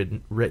I had read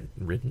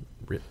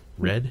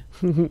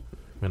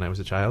when I was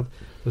a child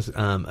was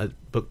a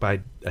book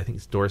by, I think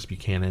it's Doris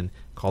Buchanan,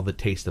 called The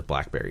Taste of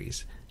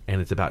Blackberries. And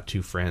it's about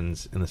two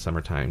friends in the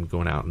summertime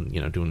going out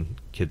and, doing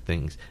kid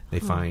things. They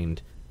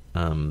find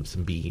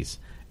some bees,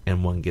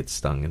 and one gets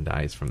stung and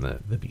dies from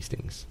the bee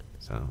stings.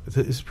 So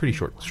it's a pretty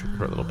short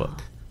little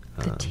book.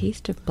 The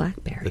Taste of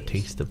Blackberries. The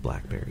Taste of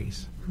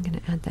Blackberries. I'm going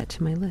to add that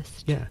to my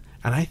list. Yeah.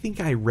 And I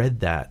think I read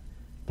that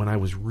when I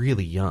was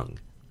really young.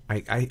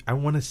 I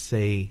want to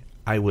say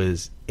I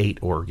was 8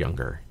 or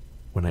younger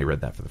when I read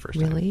that for the first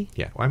time. Really?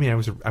 Yeah. Well, I mean, I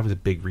was a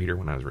big reader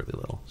when I was really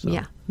little. So.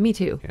 Yeah, me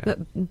too. Yeah.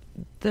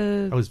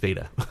 I was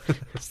Veda. I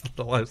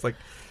was like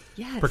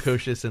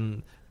precocious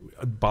and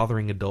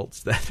bothering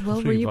adults.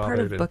 Were you part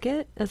of Book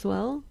It as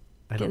well?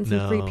 I Getting don't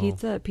know. some free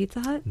pizza at Pizza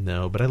Hut?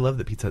 No, but I love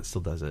that Pizza Hut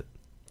still does it.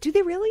 Do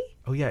they really?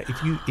 Oh yeah.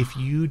 If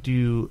you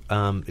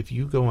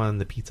go on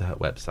the Pizza Hut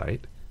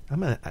website.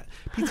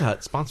 Pizza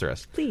Hut, sponsor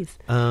us. Please.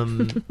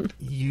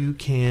 You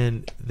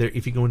can,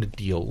 if you go into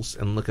deals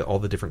and look at all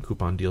the different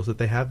coupon deals that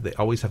they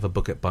always have a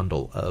Book It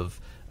bundle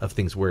of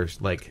things where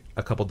like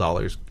a couple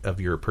dollars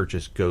of your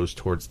purchase goes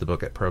towards the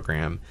Book It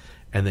program,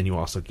 and then you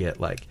also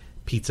get like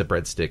pizza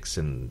breadsticks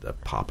and a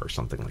pop or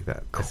something like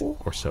that. Cool.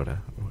 Or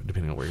soda,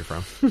 depending on where you're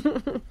from.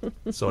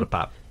 Soda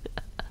pop.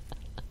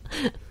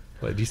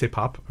 What, do you say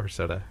pop or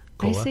soda?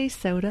 Cola? I say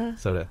soda.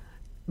 Soda.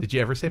 Did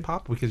you ever say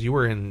pop? Because you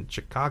were in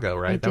Chicago,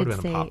 right? That would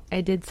have been a pop. I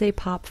did say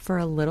pop for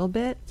a little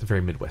bit. It's a very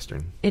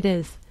Midwestern. It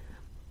is.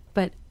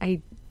 But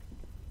I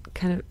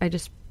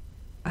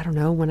don't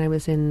know, when I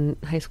was in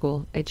high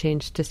school, I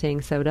changed to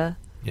saying soda.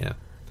 Yeah.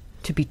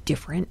 To be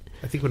different.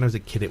 I think when I was a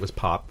kid, it was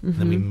pop. And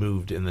then we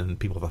moved, and then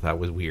people thought that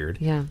was weird.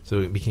 Yeah. So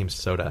it became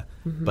soda.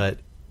 But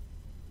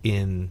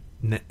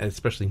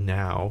especially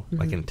now,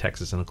 like in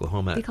Texas and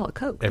Oklahoma, they call it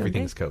Coke.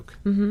 Everything's Coke.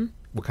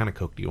 What kind of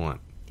Coke do you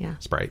want? Yeah.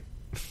 Sprite.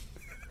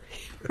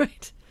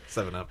 Right.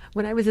 7-Up.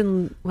 When I was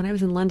in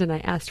London, I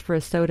asked for a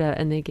soda,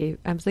 and I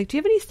was like, "Do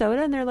you have any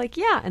soda?" And they're like,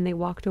 "Yeah." And they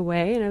walked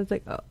away, and I was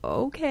like, "Oh,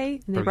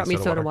 okay." And they brought me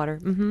soda water.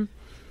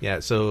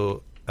 Yeah.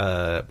 So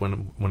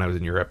when I was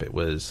in Europe, it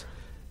was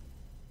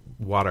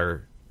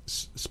water,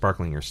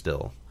 sparkling or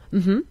still,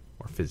 or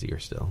fizzy or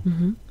still.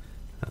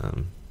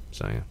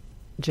 So yeah.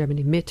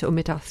 Germany, mit or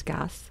mittags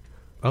Gas.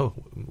 Oh,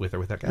 with or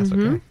without gas.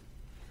 Okay.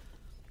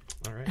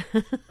 All right.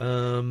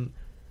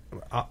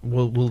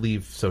 We'll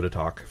leave soda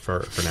talk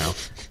for now.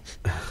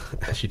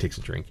 As she takes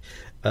a drink.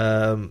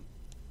 I'm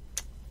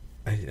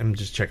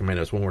just checking my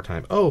notes one more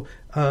time. Oh,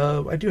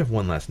 I do have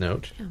one last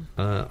note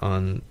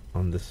on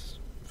this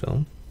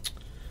film.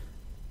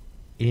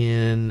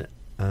 In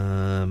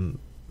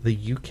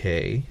the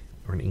UK,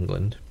 or in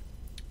England,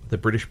 the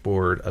British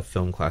Board of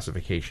Film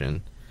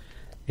Classification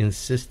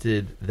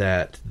insisted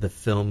that the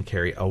film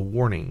carry a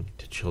warning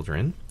to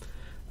children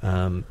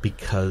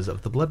because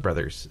of the Blood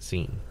Brothers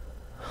scene.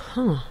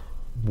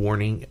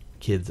 Warning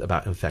kids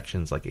about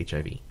infections like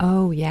HIV.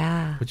 Oh,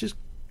 yeah. Which is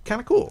kind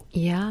of cool.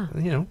 Yeah.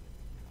 Kind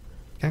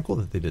of cool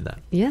that they did that.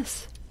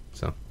 Yes.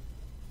 So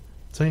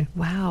yeah.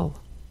 Wow.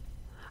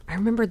 I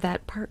remember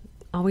that part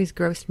always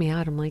grossed me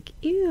out. I'm like,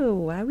 ew,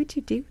 why would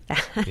you do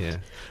that? Yeah.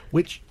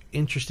 Which,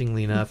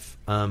 interestingly enough,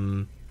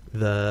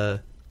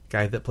 the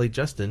guy that played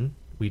Justin,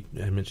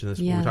 I mentioned this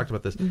when we talked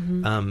about this,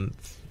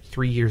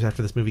 3 years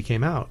after this movie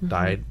came out,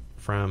 died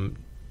from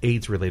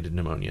AIDS-related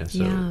pneumonia.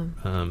 So,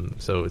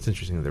 so it's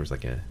interesting that there was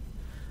like a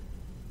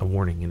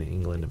warning in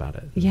England about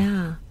it.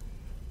 Yeah.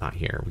 Not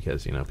here,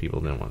 because, people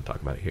don't want to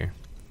talk about it here.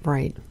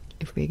 Right.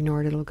 If we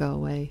ignore it, it'll go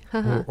away.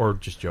 or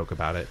just joke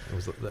about it.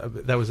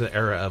 That was an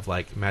era of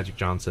like Magic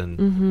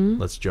Johnson.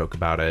 Let's joke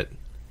about it.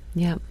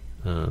 Yeah.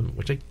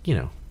 Which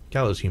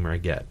gallows humor I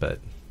get, but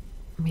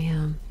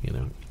yeah,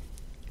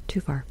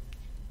 too far.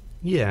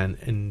 Yeah,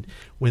 and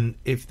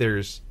if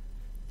there's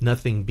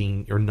nothing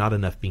being or not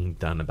enough being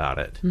done about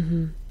it,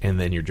 and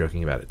then you're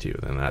joking about it too,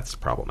 then that's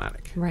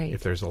problematic. Right.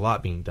 If there's a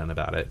lot being done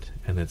about it,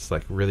 and it's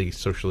like really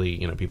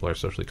socially, people are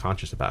socially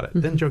conscious about it,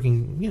 then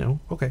joking,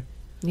 okay.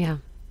 Yeah.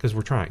 Because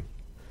we're trying.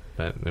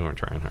 But they weren't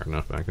trying hard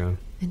enough back then.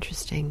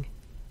 Interesting.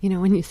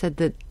 When you said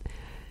that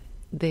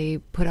they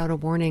put out a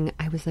warning,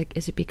 I was like,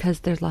 is it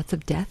because there's lots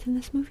of death in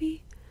this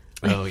movie?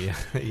 Oh, yeah.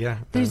 Yeah.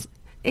 This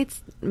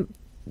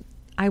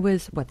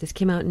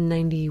came out in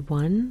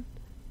 91?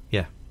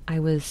 Yeah. I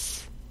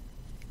was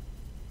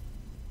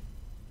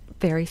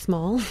very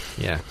small.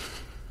 Yeah.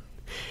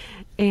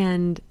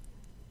 And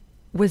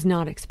was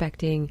not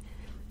expecting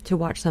to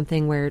watch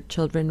something where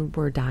children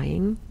were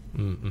dying.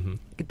 Mm-hmm.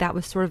 That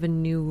was sort of a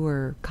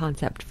newer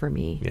concept for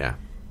me. Yeah.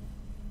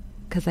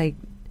 Because I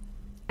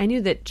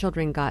knew that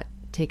children got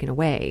taken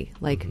away.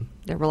 Like,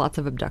 there were lots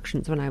of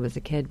abductions when I was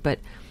a kid, but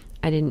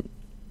I didn't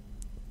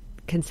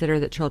consider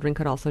that children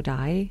could also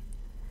die.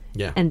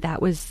 Yeah. And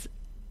that was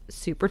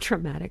super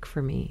traumatic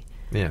for me.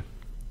 Yeah.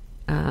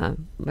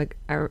 Like,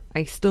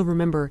 I still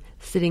remember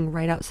sitting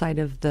right outside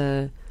of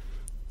the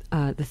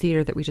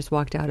theater that we just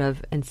walked out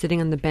of and sitting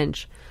on the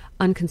bench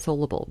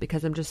unconsolable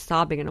because I'm just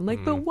sobbing and I'm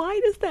like, but why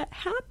does that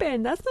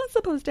happen? That's not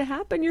supposed to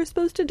happen. You're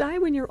supposed to die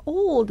when you're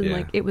old. And Yeah.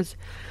 like, it was,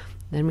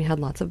 then we had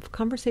lots of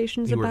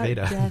conversations You were about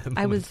Veda death. at the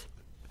I moment. was,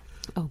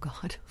 oh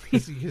God.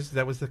 Because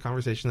that was the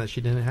conversation that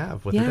she didn't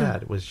have with her Yeah.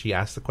 dad. Was she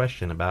asked the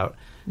question about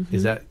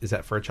is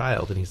that for a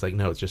child? And he's like,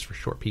 no, it's just for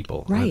short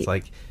people. And Right. it's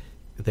like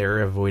they're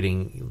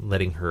avoiding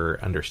letting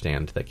her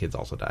understand that kids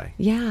also die.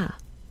 Yeah.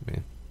 Yeah,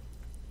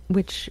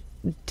 Which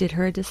did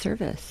her a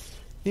disservice.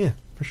 yeah,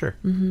 for sure.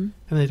 Mm-hmm.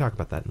 And they talk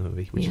about that in the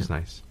movie, which Yeah. is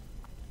nice.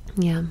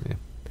 Yeah. Yeah,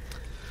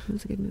 It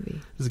was a good movie.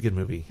 it was a good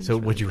movie. So,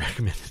 would you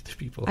recommend it to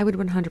people? I would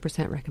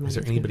 100% recommend Is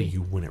there this anybody movie.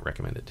 you wouldn't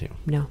recommend it to?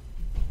 No.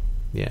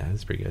 Yeah,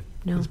 it's pretty good.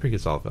 No. It's a pretty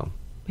good, solid film.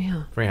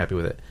 Yeah. Very happy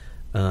with it.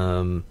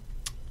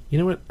 You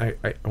know what? I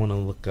want to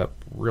look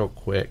up real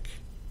quick.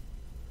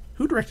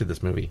 Who directed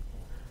this movie?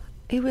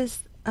 It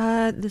was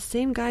the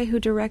same guy who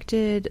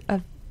directed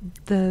a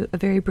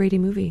very Brady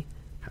movie.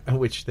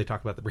 Which they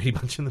talk about the Brady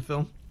Bunch in the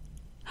film.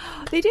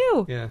 They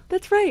do. Yeah.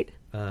 That's right.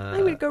 Uh, I'm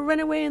going to go run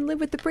away and live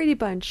with the Brady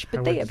Bunch,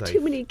 but they Howard have Zeif.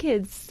 too many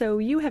kids, so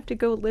you have to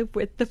go live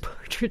with the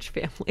Partridge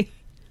Family.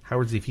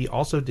 Howard Zeif. He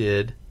also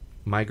did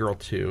My Girl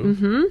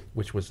 2,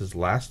 which was his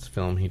last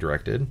film he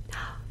directed.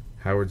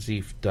 Howard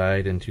Zeif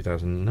died in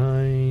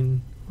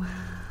 2009. Wow.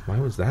 Why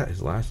was that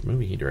his last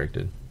movie he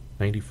directed?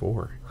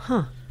 94.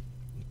 Huh.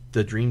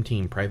 The Dream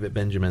Team, Private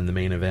Benjamin, The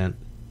Main Event.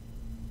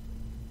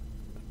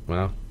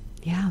 Well,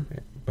 Yeah.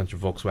 a bunch of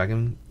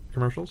Volkswagen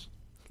commercials.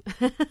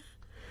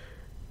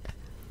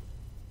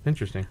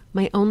 Interesting.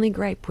 My only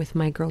gripe with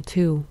My Girl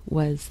 2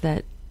 was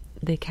that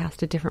they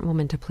cast a different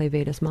woman to play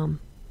Veda's mom.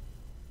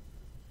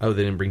 Oh,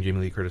 they didn't bring Jamie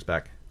Lee Curtis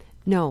back.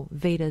 No,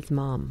 Veda's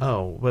mom.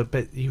 Oh,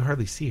 but you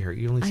hardly see her.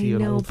 You only I see an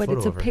know, old but photo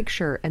it's a of her.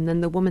 picture, and then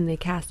the woman they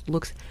cast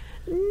looks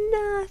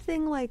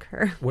nothing like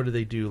her. What do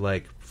they do,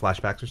 like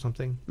flashbacks or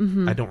something?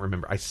 Mm-hmm. I don't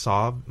remember. I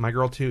saw My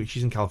Girl 2.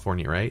 She's in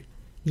California, right?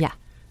 Yeah.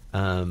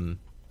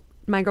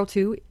 My Girl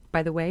 2,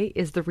 by the way,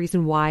 is the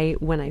reason why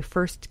when I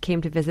first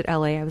came to visit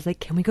LA, I was like,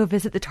 can we go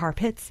visit the tar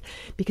pits?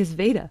 Because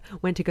Veda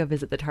went to go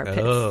visit the tar pits.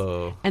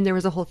 Oh. And there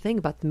was a whole thing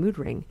about the mood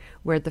ring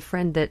where the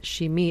friend that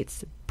she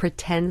meets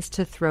pretends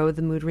to throw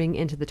the mood ring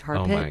into the tar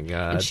Oh pit. my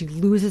God. And she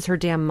loses her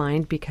damn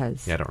mind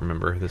because Yeah, I don't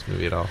remember this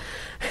movie at all.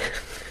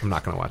 I'm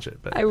not going to watch it.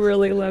 But I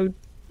really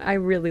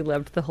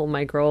loved the whole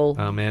My Girl.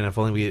 oh man, if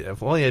only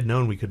I had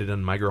known, we could have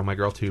done My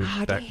Girl 2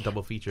 Oh, back damn.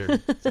 double feature.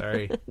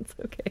 Sorry, It's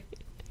okay.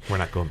 we're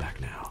not going back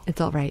now.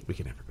 It's all right. We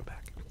can never go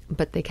back.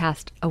 But they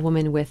cast a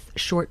woman with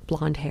short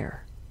blonde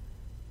hair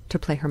to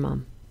play her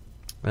mom.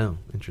 Oh,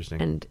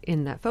 interesting. And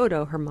in that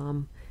photo, her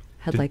mom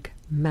had Did- like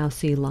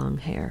mousy long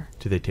hair.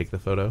 Do they take the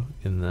photo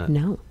in the?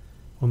 No.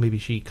 Well, maybe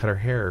she cut her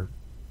hair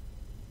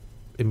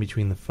in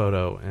between the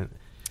photo and.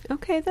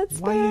 Okay, that's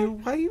Why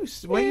fair. are you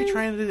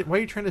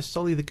trying to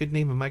sully the good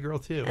name of My Girl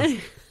 2?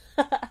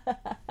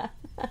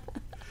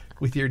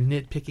 With your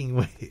nitpicking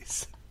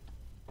ways.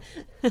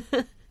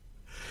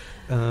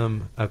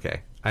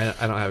 Okay. I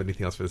don't have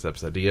anything else for this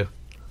episode. Do you?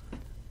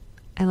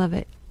 I love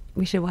it.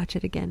 We should watch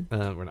it again.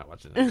 We're not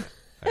watching it.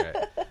 All right.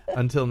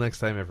 Until next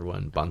time,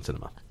 everyone. Bon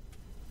cinema.